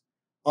 90s.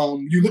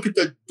 You look at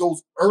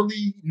those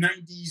early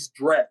 90s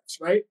drafts,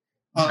 right?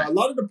 A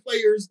lot of the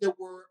players that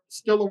were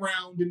still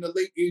around in the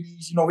late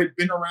 80s, had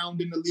been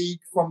around in the league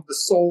from the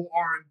soul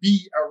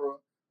R&B era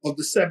of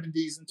the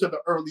 70s into the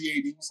early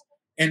 80s.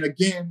 And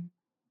again,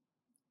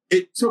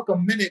 it took a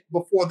minute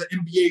before the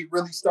NBA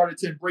really started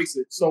to embrace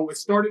it. So it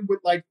started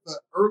with like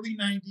the early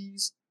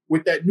 90s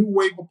with that new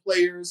wave of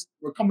players.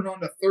 We're coming on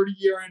the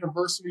 30-year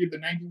anniversary of the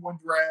 91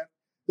 draft.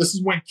 This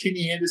is when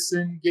Kenny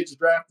Anderson gets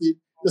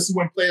drafted. This is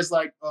when players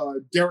like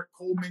Derek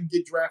Coleman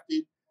get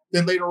drafted.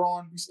 Then later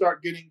on, we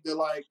start getting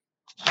the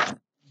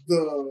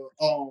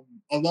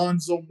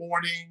Alonzo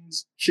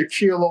Mournings,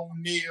 Shaquille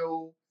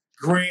O'Neal,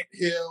 Grant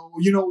Hill.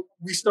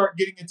 We start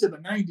getting into the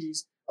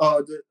 90s,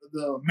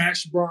 the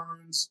Mash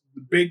Burns,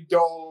 the Big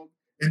Dog.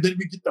 And then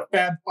we get the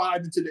Fab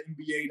Five into the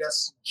NBA.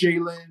 That's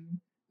Jalen,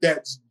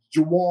 that's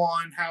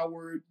Juwan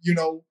Howard,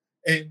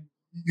 and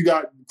you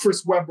got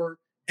Chris Webber.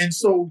 And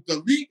so the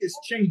league is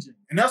changing.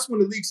 And that's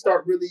when the league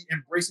start really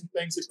embracing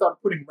things. They start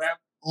putting rap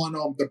on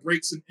the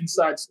breaks and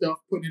inside stuff,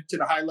 putting it to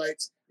the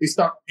highlights. They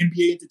start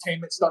NBA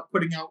Entertainment, start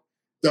putting out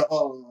the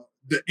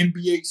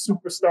NBA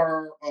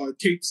superstar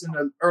tapes in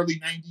the early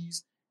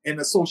 90s. and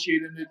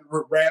associating it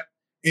with rap.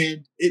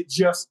 And it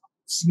just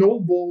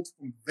snowballed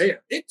from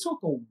there. It took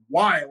a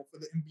while for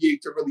the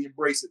NBA to really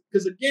embrace it.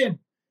 Because again,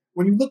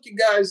 when you look at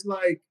guys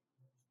like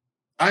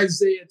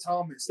Isaiah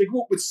Thomas, they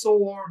grew up with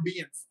soul R&B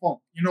and funk.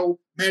 You know,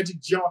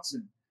 Magic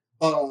Johnson,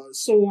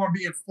 soul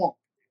R&B and funk.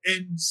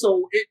 And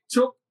so it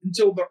took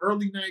until the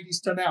early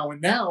 90s to now.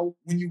 And now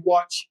when you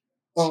watch,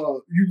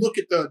 you look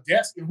at the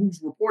desk and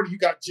who's reporting, you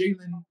got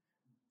Jalen,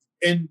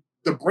 and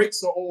the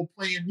breaks are all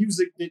playing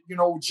music that, you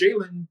know,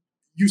 Jalen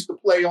used to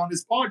play on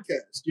his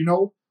podcast, you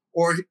know,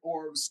 or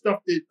stuff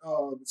that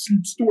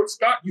Stuart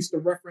Scott used to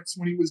reference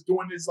when he was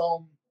doing his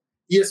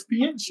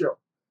ESPN show.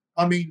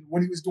 I mean,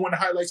 when he was doing the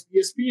highlights for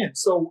ESPN.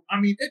 So, I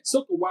mean, it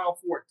took a while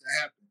for it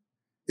to happen.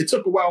 It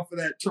took a while for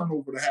that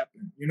turnover to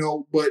happen, you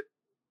know, but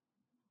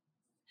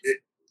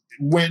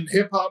when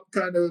hip hop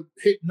kind of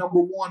hit number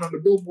one on the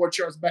Billboard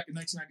charts back in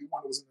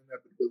 1991, it was an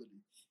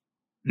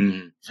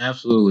inevitability.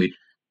 Absolutely.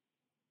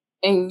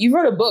 And you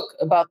wrote a book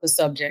about the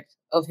subject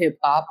of hip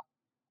hop.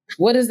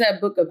 What is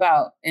that book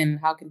about, and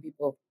how can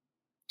people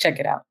check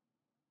it out?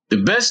 The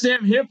Best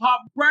Damn Hip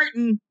Hop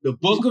Writing, the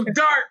Book of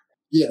Dart.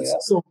 Yes. Yeah.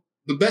 So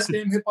The Best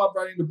Damn Hip Hop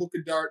Writing, the Book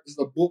of Dart is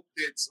a book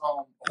that's a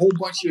whole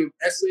bunch of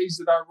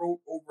essays that I wrote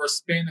over a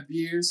span of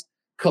years,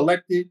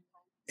 collected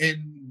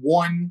in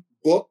one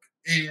book.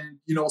 And,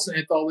 you know, it's an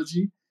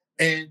anthology,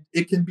 and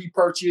it can be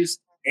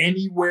purchased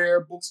anywhere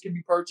books can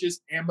be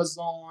purchased.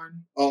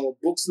 Amazon,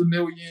 Books A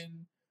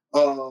Million,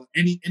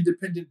 any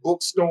independent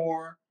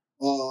bookstore,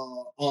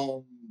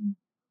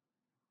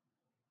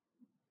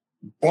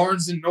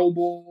 Barnes and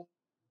Noble.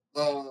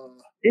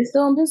 It's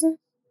still in business?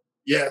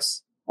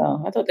 Yes.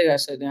 Oh, I thought they got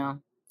shut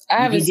down.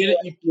 I haven't seen it.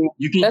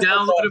 You can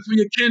download it for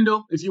your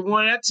Kindle if you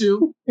want that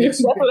too. Yes,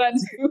 that's what I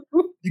do.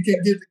 You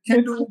can get the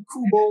Kindle,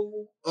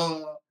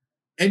 Kubo,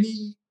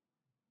 any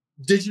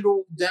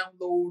digital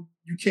download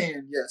you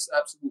can. Yes,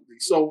 absolutely.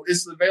 So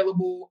it's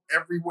available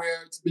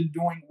everywhere. It's been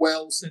doing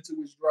well since it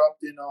was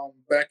dropped in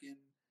back in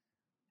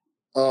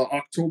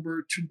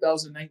October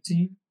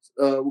 2019.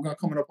 We're gonna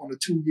coming up on the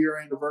 2-year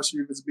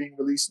anniversary of its being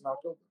released in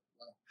October.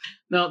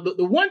 Now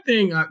the one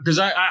thing, because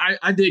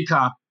I did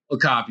cop a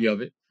copy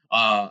of it,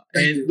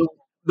 and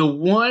the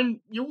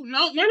one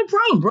not a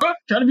problem, bro.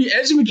 Trying to be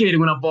educated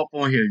when I bump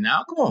on here.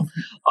 Now come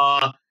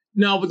on.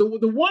 No, but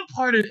the one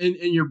part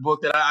in your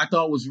book that I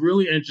thought was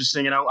really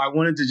interesting, and I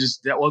wanted to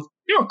just there were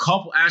a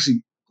couple,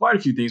 actually quite a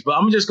few things, but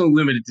I'm just going to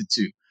limit it to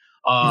two.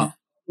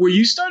 Where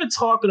you started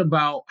talking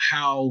about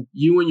how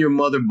you and your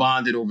mother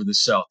bonded over the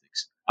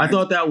Celtics. I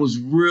thought that was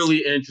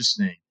really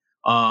interesting.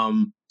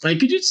 Like,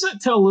 could you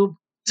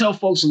tell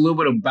folks a little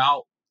bit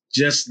about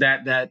just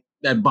that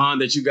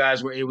bond that you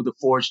guys were able to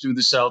forge through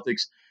the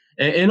Celtics,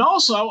 and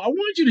also I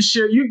wanted you to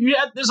share.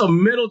 There's a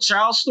middle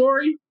child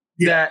story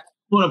that.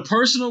 On a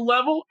personal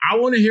level, I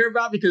want to hear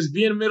about, because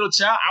being a middle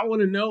child, I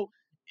want to know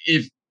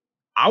if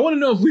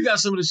we got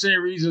some of the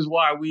same reasons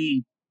why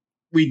we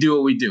do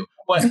what we do.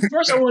 But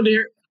first, I wanted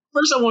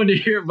to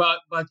hear about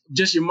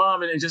just your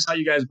mom and just how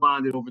you guys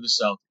bonded over the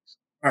Celtics.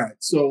 All right.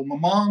 So my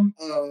mom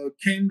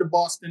came to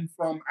Boston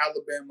from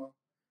Alabama,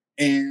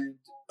 and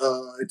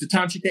at the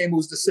time she came, it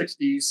was the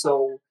 60s.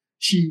 So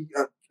she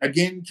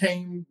again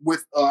came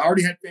with. I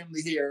already had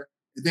family here.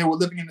 They were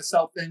living in the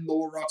South End,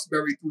 Lower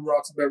Roxbury, through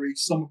Roxbury,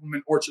 some of them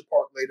in Orchard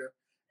Park later.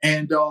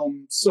 And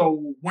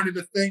so one of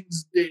the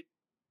things that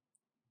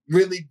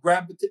really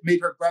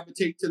made her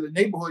gravitate to the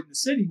neighborhood in the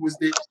city was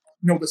that,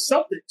 you know, the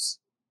Celtics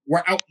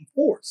were out in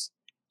force.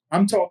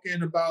 I'm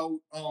talking about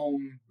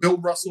Bill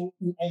Russell,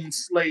 who owned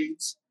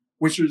Slade's,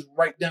 which was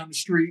right down the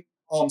street.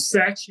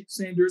 Satch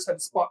Sanders had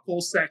a spot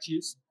called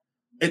Satch's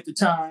at the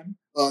time.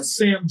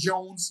 Sam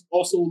Jones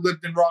also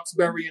lived in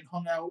Roxbury and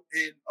hung out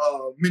and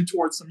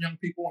mentored some young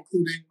people,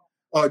 including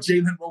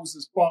Jalen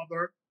Rose's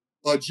father,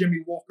 Jimmy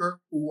Walker,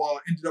 who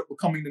ended up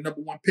becoming the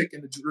number 1 pick in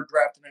the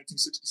draft in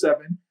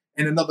 1967,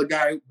 and another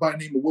guy by the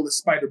name of Willis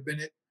Spider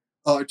Bennett,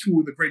 2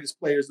 of the greatest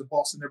players that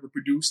Boston ever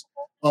produced,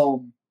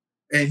 and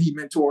he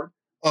mentored.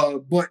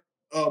 But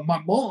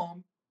my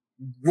mom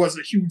was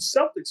a huge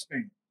Celtics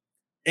fan,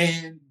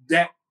 and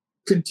that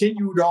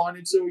continued on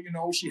until, you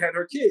know, she had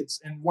her kids.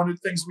 And one of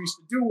the things we used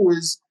to do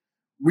is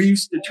we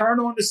used to turn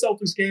on the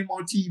Celtics game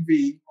on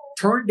TV,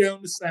 turn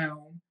down the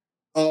sound,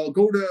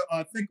 go to,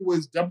 I think it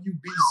was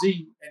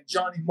WBZ and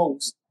Johnny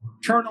Most,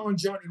 turn on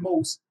Johnny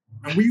Most,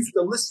 and we used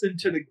to listen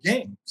to the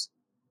games.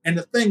 And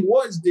the thing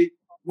was that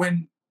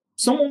when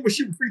someone was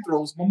shooting free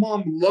throws, my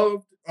mom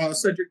loved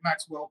Cedric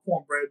Maxwell,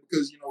 Cornbread,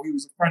 because, you know, he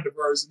was a friend of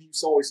hers and he used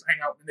to always hang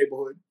out in the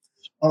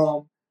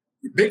neighborhood.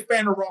 Big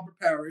fan of Robert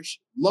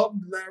Parrish,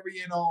 loved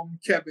Larry and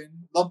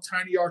Kevin, loved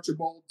Tiny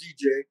Archibald,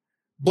 DJ.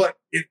 But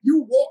if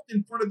you walked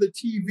in front of the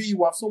TV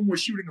while someone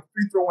was shooting a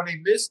free throw and they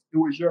missed, it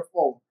was your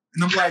fault.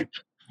 And I'm like,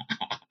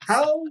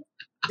 how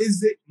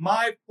is it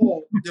my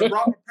fault that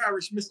Robert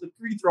Parrish missed a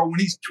free throw when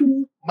he's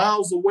 2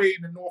 miles away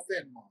in the North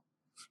End, Mom?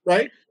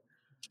 Right?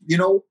 You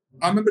know,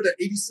 I remember the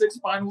 86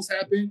 finals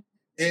happened,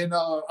 and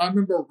I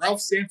remember Ralph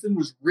Sampson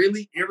was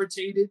really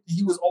irritated.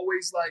 He was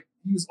always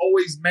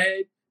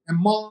mad. And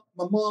my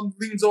mom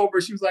leans over.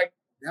 She was like,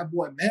 that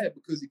boy mad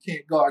because he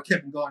can't guard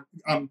Kevin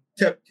McHale.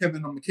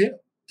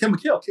 Kevin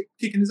McHale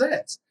kicking his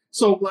ass.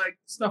 So like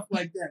stuff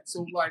like that.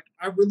 So like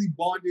I really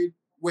bonded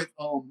with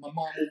my mom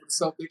over the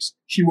Celtics.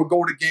 She would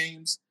go to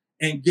games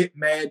and get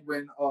mad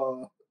when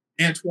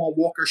Antoine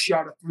Walker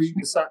shot a three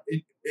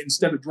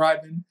instead of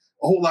driving.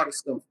 A whole lot of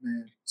stuff,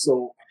 man.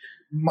 So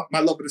my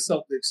love of the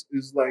Celtics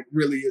is like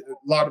really a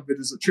lot of it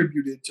is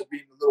attributed to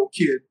being a little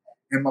kid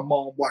and my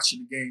mom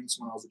watching the games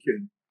when I was a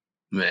kid.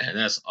 Man,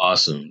 that's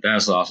awesome.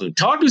 That's awesome.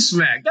 Talking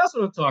smack. That's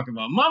what I'm talking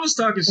about. Mama's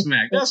talking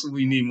smack. That's what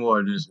we need more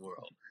in this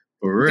world.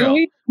 For real.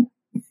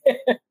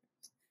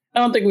 I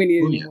don't think we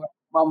need any more.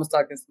 Mama's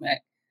talking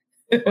smack.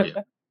 Oh,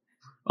 yeah.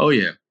 Oh,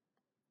 yeah.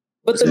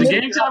 But the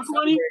game time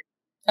funny?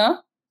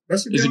 Huh? That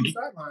should be on the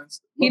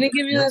sidelines. He didn't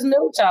give you his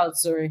middle child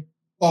story.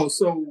 Oh,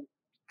 so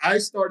I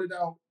started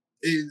out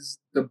as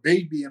the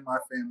baby in my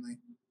family.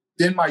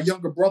 Then my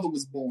younger brother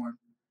was born.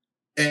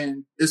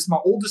 And it's my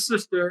older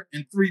sister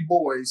and 3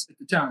 boys at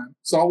the time.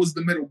 So I was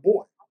the middle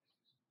boy.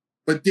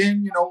 But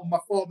then, you know, my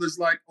father's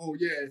like, oh,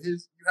 yeah, you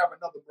have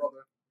another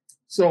brother.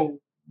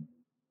 So,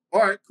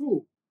 all right,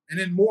 cool. And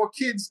then more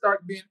kids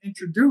start being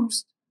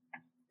introduced.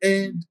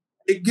 And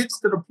it gets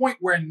to the point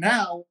where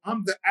now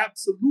I'm the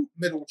absolute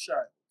middle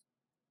child.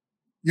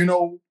 You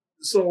know,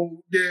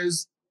 so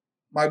there's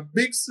my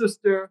big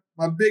sister,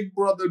 my big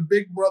brother,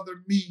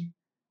 me,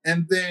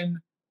 and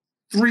then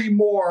 3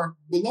 more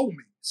below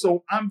me.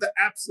 So I'm the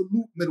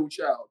absolute middle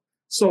child.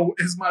 So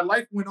as my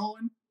life went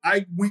on,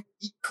 I went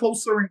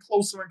closer and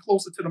closer and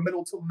closer to the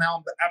middle till now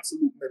I'm the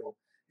absolute middle.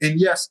 And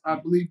yes, I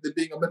believe that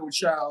being a middle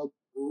child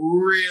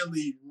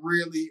really,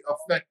 really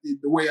affected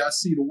the way I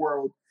see the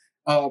world.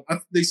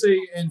 They say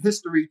in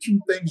history,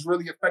 2 things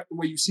really affect the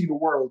way you see the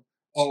world.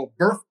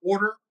 Birth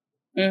order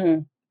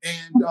and,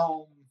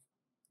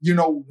 you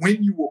know,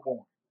 when you were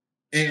born.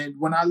 And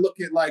when I look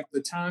at like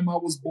the time I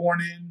was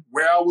born in,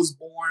 where I was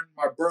born,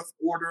 my birth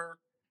order,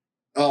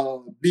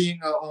 being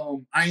a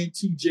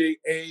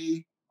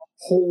INTJA,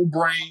 whole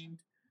brained,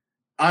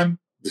 I'm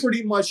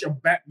pretty much a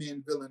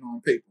Batman villain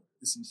on paper.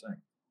 It's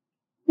insane.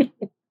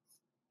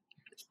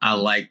 I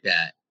like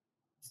that.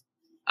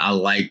 I'm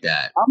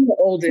the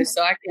oldest,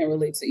 so I can't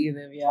relate to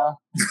either of y'all.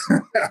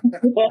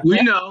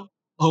 We know.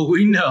 Oh,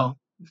 we know.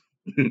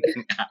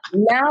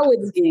 Now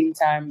it's game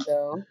time,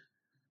 though.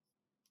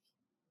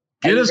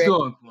 Get us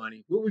going,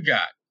 Kwani. What we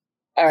got?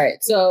 All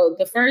right. So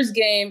the first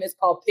game is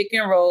called Pick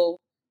and Roll.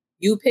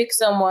 You pick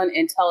someone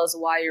and tell us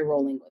why you're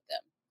rolling with them.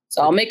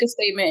 So I'll make a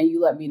statement and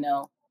you let me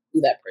know who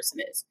that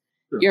person is.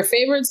 Sure. Your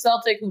favorite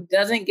Celtic who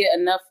doesn't get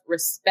enough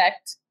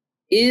respect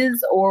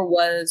is or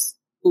was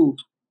who?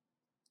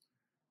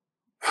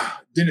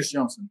 Dennis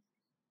Johnson.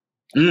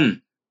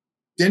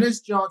 Dennis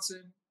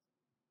Johnson.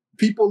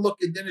 People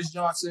look at Dennis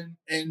Johnson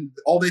and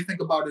all they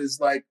think about is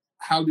like,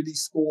 how did he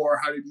score?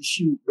 How did he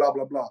shoot? Blah,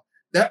 blah, blah.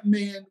 That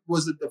man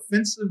was a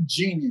defensive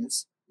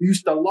genius who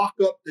used to lock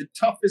up the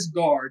toughest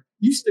guard.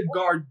 He used to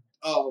guard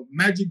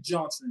Magic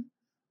Johnson.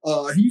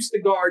 He used to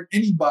guard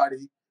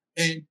anybody,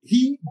 and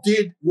he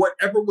did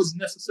whatever was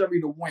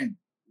necessary to win.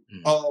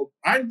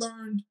 I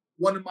learned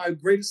one of my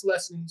greatest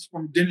lessons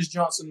from Dennis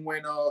Johnson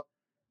when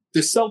the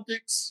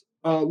Celtics,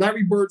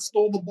 Larry Bird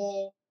stole the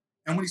ball.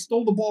 And when he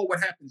stole the ball, what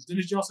happens?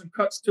 Dennis Johnson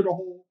cuts to the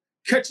hole,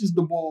 catches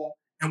the ball.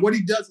 And what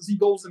he does is he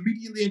goes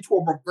immediately into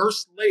a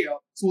reverse layup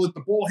so that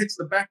the ball hits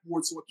the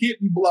backboard so it can't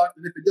be blocked.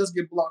 And if it does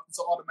get blocked, it's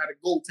an automatic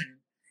goaltend.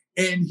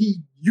 And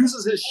he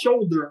uses his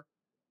shoulder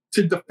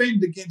to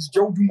defend against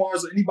Joe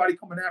Dumars or anybody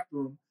coming after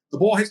him. The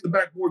ball hits the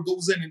backboard,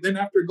 goes in. And then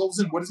after it goes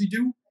in, what does he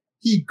do?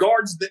 He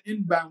guards the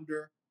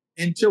inbounder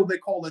until they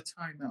call a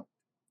timeout.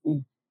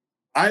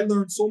 I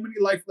learned so many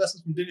life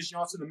lessons from Dennis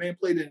Johnson. The man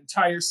played an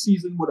entire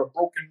season with a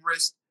broken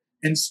wrist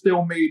and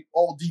still made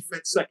all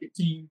defense second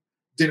team.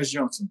 Dennis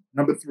Johnson.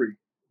 Number 3,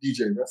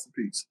 DJ, rest in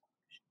peace.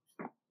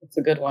 That's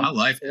a good one. I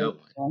like that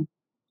one.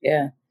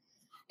 Yeah.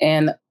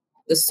 And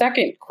the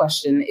second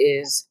question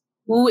is,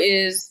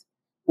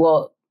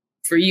 well,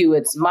 for you,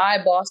 it's my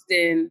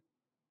Boston,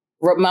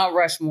 Mount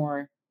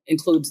Rushmore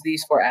includes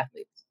these 4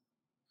 athletes.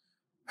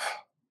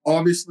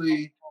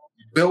 Obviously,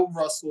 Bill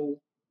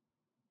Russell.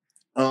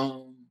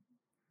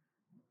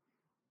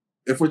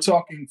 If we're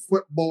talking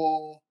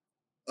football,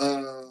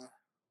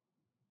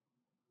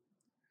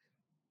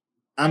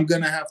 I'm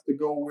going to have to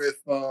go with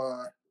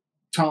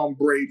Tom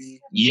Brady.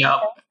 Yep.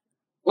 I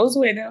was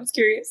waiting. I was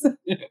curious.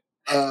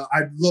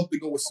 I'd love to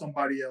go with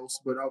somebody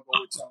else, but I'll go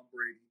with Tom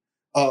Brady.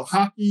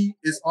 Hockey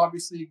is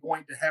obviously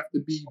going to have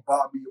to be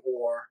Bobby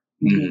Orr.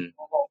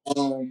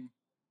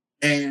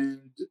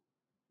 And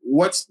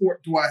what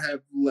sport do I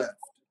have left?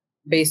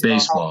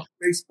 Baseball.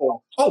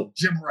 Oh,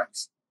 Jim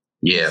Rice.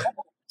 Yeah.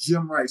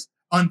 Jim Rice.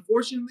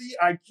 Unfortunately,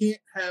 I can't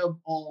have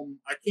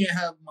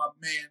my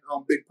man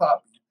Big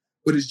Papi,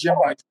 but it's Jim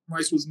Rice.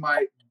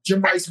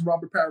 Jim Rice and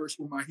Robert Parrish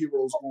were my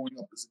heroes growing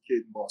up as a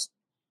kid in Boston.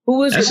 Who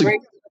was your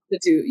great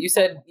substitute? You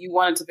said you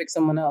wanted to pick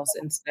someone else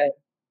instead.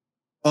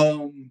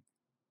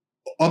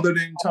 Other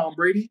than Tom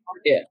Brady?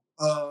 Yeah.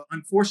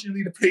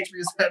 Unfortunately, the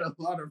Patriots had a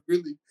lot of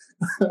really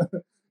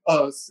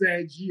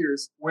sad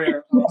years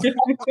where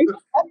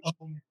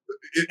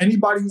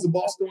anybody who's a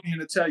Bostonian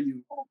will tell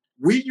you,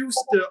 we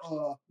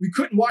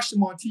couldn't watch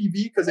them on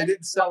TV because they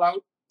didn't sell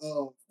out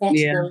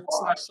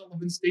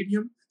Foxborough/Sullivan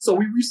Stadium. So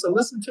we used to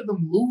listen to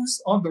them lose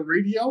on the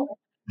radio.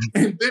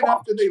 And then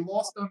after they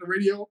lost on the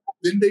radio,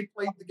 then they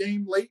played the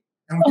game late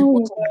and we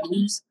watched them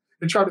lose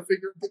and try to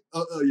figure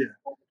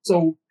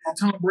So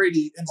Tom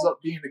Brady ends up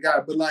being the guy.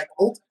 But like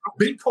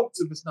Ben Coates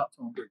is not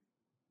Tom Brady.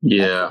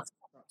 Yeah.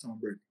 Not Tom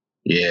Brady.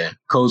 Yeah.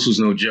 Coates was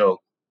no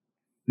joke.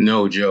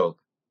 No joke.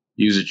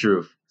 Use the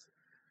truth.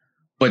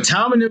 But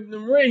Tom and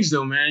them rings,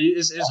 though, man,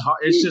 it's hard.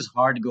 It's just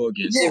hard to go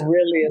against. It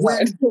really is.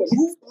 When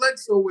Drew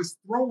Bledsoe is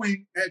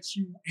throwing at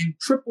you in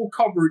triple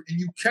covered and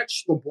you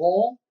catch the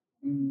ball,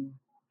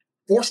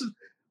 forces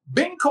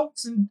Ben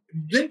Coates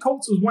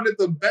was one of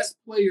the best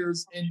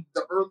players in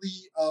the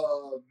early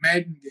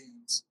Madden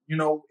games. You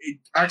know, it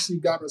actually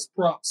got us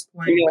props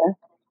playing.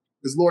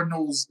 Because Lord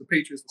knows the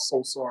Patriots were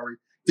so sorry.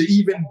 The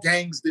even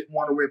gangs didn't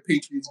want to wear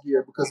Patriots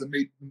gear because it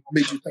made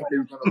you think they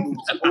were going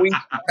to lose.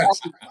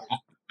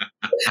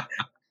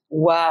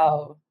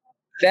 Wow.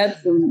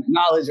 That's some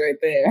knowledge right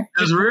there.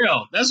 That's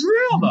real. That's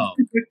real, though.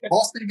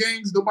 Boston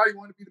gangs, nobody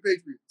wanted to be the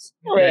Patriots.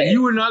 Right. Yeah,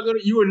 you were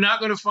not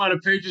gonna find a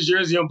Patriots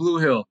jersey on Blue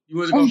Hill. You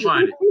wasn't gonna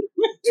find it.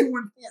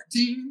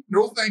 2-14.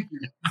 No, thank you.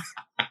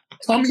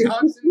 Tommy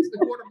Hodson is the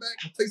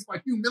quarterback, replaced by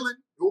Hugh Millen.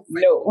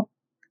 No.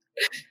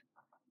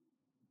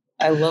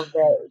 I love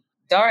that.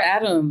 Dar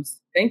Adams,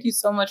 thank you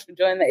so much for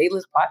joining the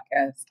A-List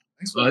podcast.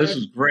 This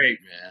was great,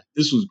 man.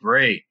 This was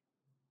great.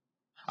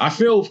 I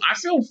feel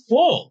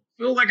full.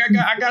 I feel like I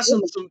got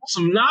some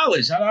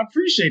knowledge. I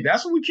appreciate that.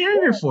 That's what we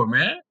came here for,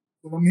 man.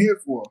 That's what I'm here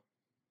for.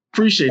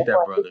 Appreciate that,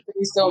 brother.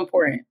 It's so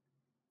important.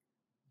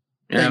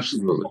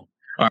 Absolutely.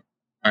 All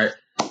right.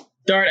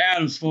 Dart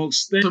Adams,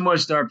 folks. Thanks so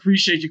much, Dart.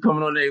 Appreciate you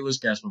coming on the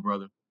A-List cast, my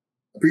brother.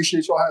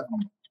 Appreciate y'all having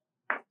me.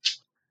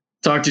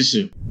 Talk to you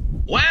soon.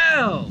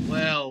 Well.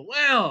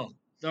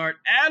 Dart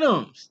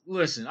Adams.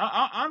 Listen,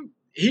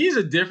 he's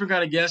a different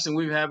kind of guest than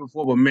we've had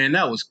before, but man,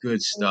 that was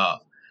good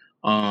stuff.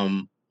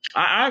 I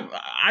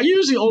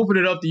usually open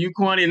it up to you,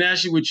 Kwani, and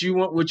ask you what you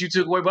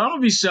took away, but I'm gonna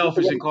be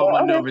selfish and call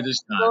my number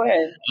this time. Go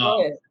ahead.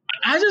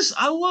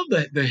 I love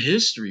the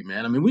history,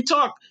 man. I mean, we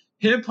talk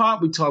hip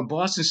hop, we talk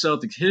Boston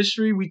Celtics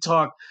history, we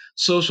talk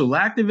social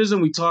activism,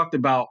 we talked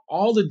about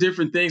all the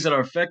different things that are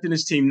affecting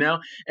this team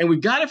now, and we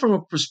got it from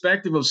a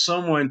perspective of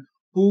someone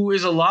who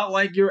is a lot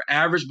like your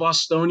average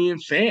Bostonian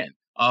fan.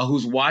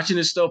 Who's watching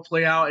this stuff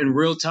play out in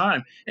real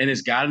time and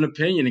has got an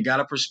opinion and got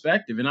a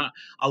perspective. And I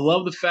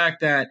love the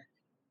fact that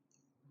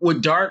what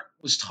Dart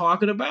was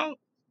talking about,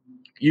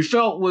 you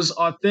felt was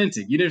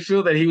authentic. You didn't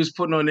feel that he was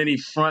putting on any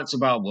fronts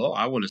about, well,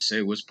 I want to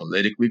say what's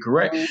politically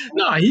correct.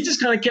 No, he just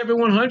kind of kept it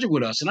 100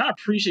 with us. And I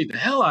appreciate the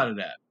hell out of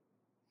that.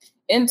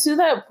 And to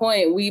that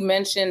point, we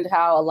mentioned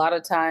how a lot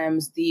of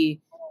times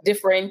people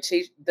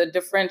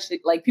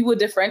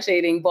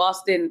differentiating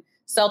Boston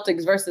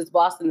Celtics versus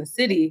Boston, the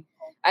city.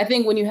 I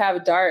think when you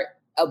have Dart,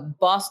 a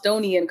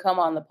Bostonian, come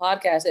on the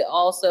podcast, it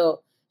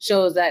also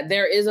shows that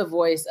there is a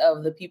voice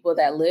of the people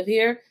that live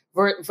here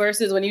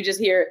versus when you just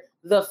hear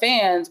the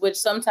fans, which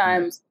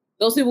sometimes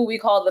those people we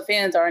call the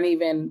fans aren't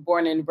even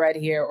born and bred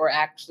here or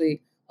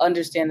actually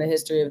understand the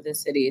history of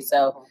this city.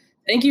 So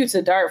thank you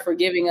to Dart for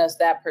giving us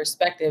that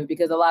perspective,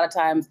 because a lot of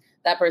times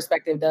that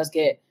perspective does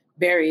get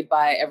buried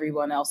by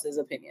everyone else's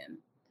opinion.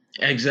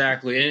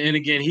 Exactly. And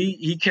again,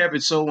 he kept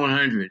it so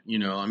 100,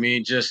 I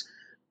mean, just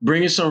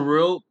bringing some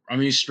real,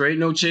 straight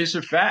no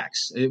chaser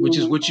facts, which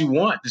is what you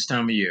want this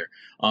time of year.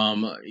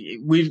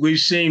 We've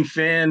seen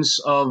fans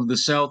of the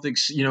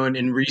Celtics,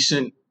 in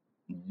recent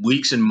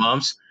weeks and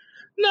months,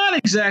 not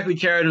exactly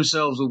carry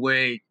themselves the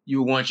way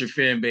you want your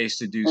fan base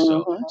to do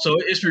so. Mm-hmm. So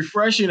it's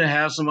refreshing to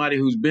have somebody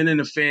who's been in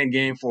the fan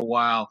game for a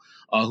while,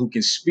 who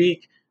can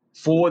speak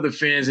for the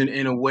fans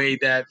in a way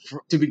that,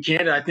 to be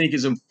candid, I think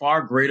is a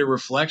far greater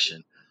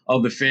reflection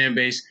of the fan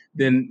base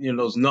than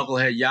those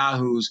knucklehead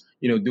yahoos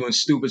doing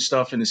stupid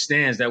stuff in the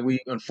stands that we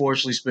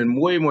unfortunately spend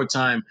way more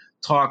time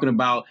talking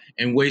about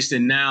and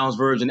wasting nouns,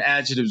 verbs, and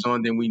adjectives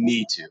on than we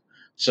need to.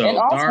 So, and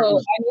also,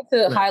 I need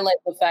to highlight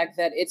the fact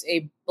that it's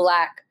a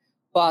Black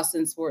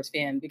Boston sports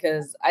fan,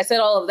 because I said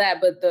all of that,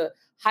 but the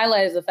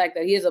highlight is the fact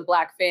that he is a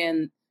Black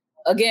fan.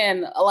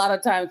 Again, a lot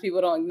of times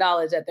people don't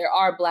acknowledge that there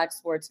are Black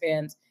sports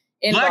fans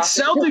in Black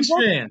Boston. Celtics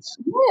fans.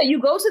 Yeah,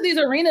 you go to these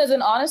arenas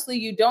and honestly,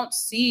 you don't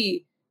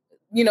see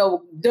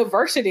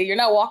diversity. You're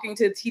not walking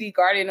to TD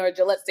Garden or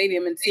Gillette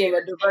Stadium and seeing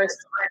a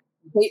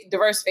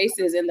diverse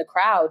faces in the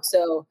crowd.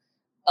 So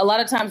a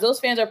lot of times those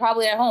fans are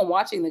probably at home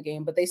watching the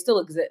game, but they still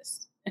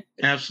exist.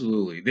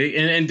 Absolutely.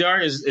 And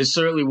Dart is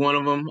certainly one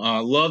of them.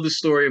 Love the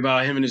story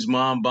about him and his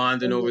mom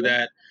bonding over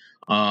that,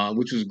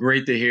 which was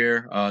great to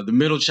hear. The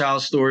middle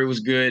child story was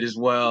good as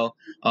well.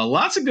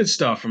 Lots of good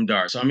stuff from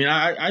Dart. So,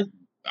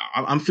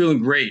 I'm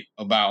feeling great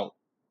about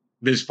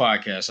this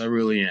podcast. I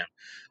really am.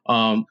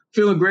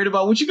 Feeling great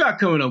about what you got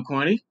coming up,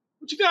 Kwani.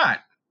 What you got?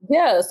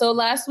 Yeah, so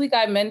last week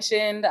I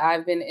mentioned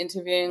I've been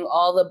interviewing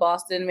all the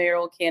Boston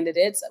mayoral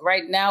candidates.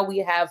 Right now we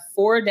have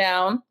 4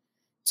 down,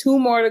 2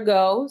 more to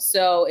go.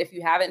 So if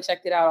you haven't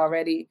checked it out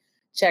already,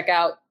 check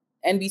out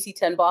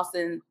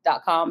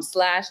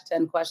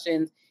NBC10Boston.com/10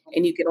 questions,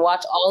 and you can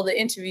watch all the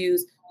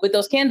interviews with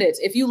those candidates.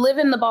 If you live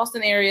in the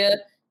Boston area,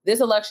 this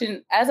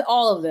election, as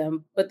all of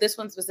them, but this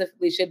one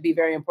specifically should be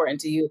very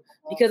important to you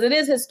because it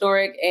is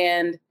historic.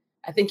 And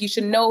I think you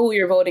should know who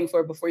you're voting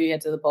for before you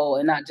head to the poll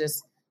and not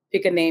just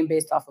pick a name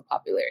based off of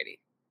popularity.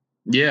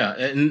 Yeah,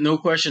 and no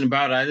question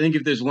about it. I think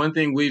if there's one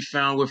thing we've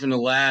found within the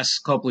last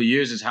couple of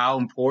years is how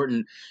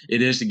important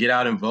it is to get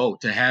out and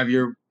vote, to have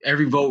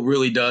every vote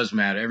really does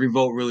matter. Every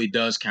vote really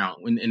does count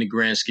in the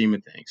grand scheme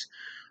of things.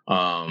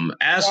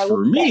 As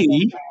for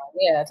me,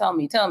 tell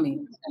me.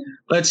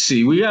 Let's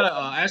see. We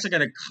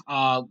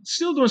got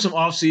still doing some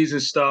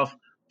off-season stuff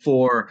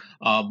for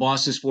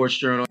Boston Sports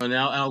Journal, and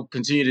I'll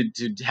continue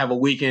to have a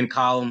weekend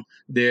column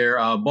there.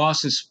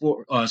 Bleacher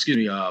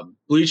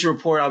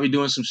Report, I'll be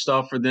doing some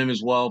stuff for them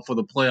as well for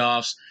the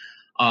playoffs.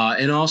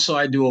 And also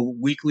I do a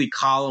weekly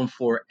column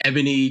for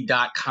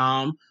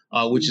Ebony.com,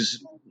 which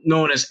is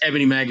known as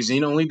Ebony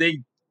Magazine, only they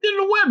did it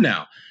on the web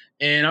now.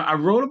 And I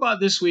wrote about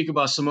this week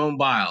about Simone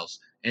Biles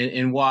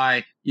and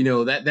why,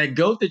 that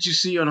goat that you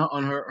see on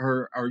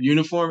her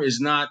uniform is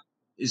not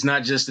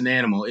just an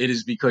animal. It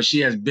is because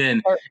she has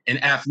been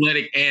an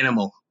athletic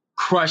animal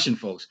crushing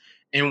folks,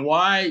 and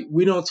why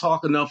we don't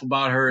talk enough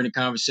about her in the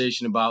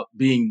conversation about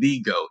being the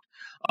GOAT.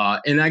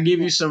 And I give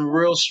you some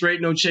real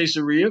straight, no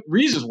chaser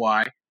reasons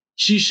why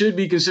she should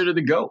be considered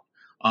the GOAT.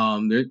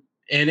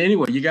 And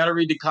anyway, you got to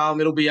read the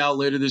column. It'll be out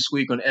later this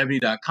week on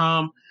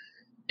ebony.com.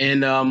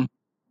 And,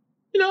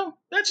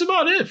 that's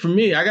about it for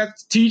me. I got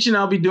teaching.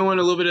 I'll be doing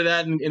a little bit of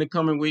that in the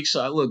coming weeks.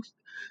 So look,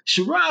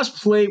 Shiraz's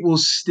plate will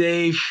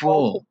stay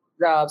full.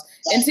 Jobs.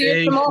 And to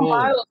your Simone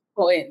Biles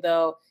point,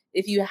 though,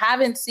 if you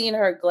haven't seen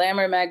her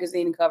Glamour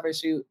magazine cover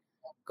shoot,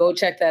 go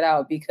check that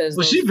out because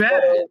those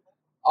photos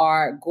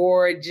are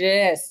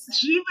gorgeous.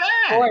 She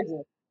bad.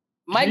 Gorgeous.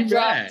 Mic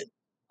dropped.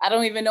 I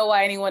don't even know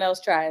why anyone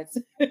else tries.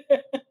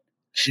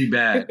 She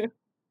bad.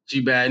 She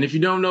bad. And if you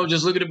don't know,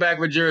 just look at the back of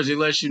her jersey. It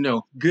lets you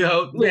know.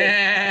 Go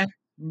bad.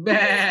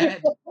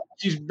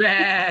 She's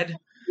bad.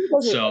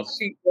 So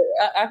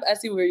I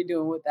see where you're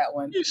doing with that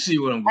one. You see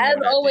what I'm doing. As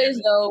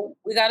always, though,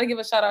 we got to give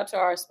a shout out to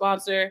our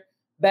sponsor,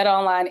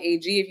 BetOnline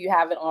AG. If you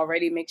haven't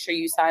already, make sure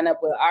you sign up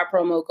with our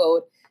promo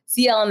code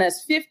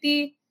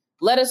CLNS50.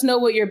 Let us know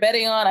what you're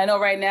betting on. I know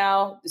right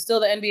now it's still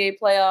the NBA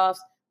playoffs.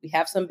 We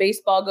have some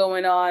baseball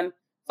going on.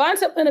 Find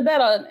something to bet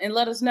on and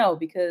let us know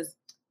because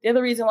they're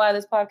the reason why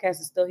this podcast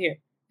is still here.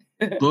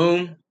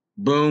 Boom,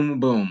 boom,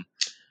 boom.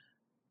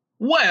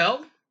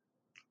 Well,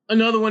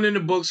 another one in the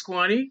books,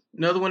 Kwani.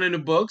 Another one in the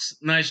books.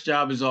 Nice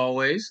job as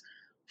always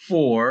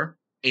for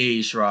A.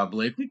 Sherrod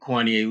Blakely,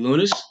 Kwani A.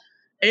 Lunis.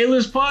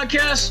 A-List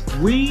Podcast,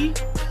 we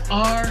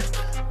are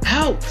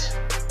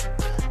out.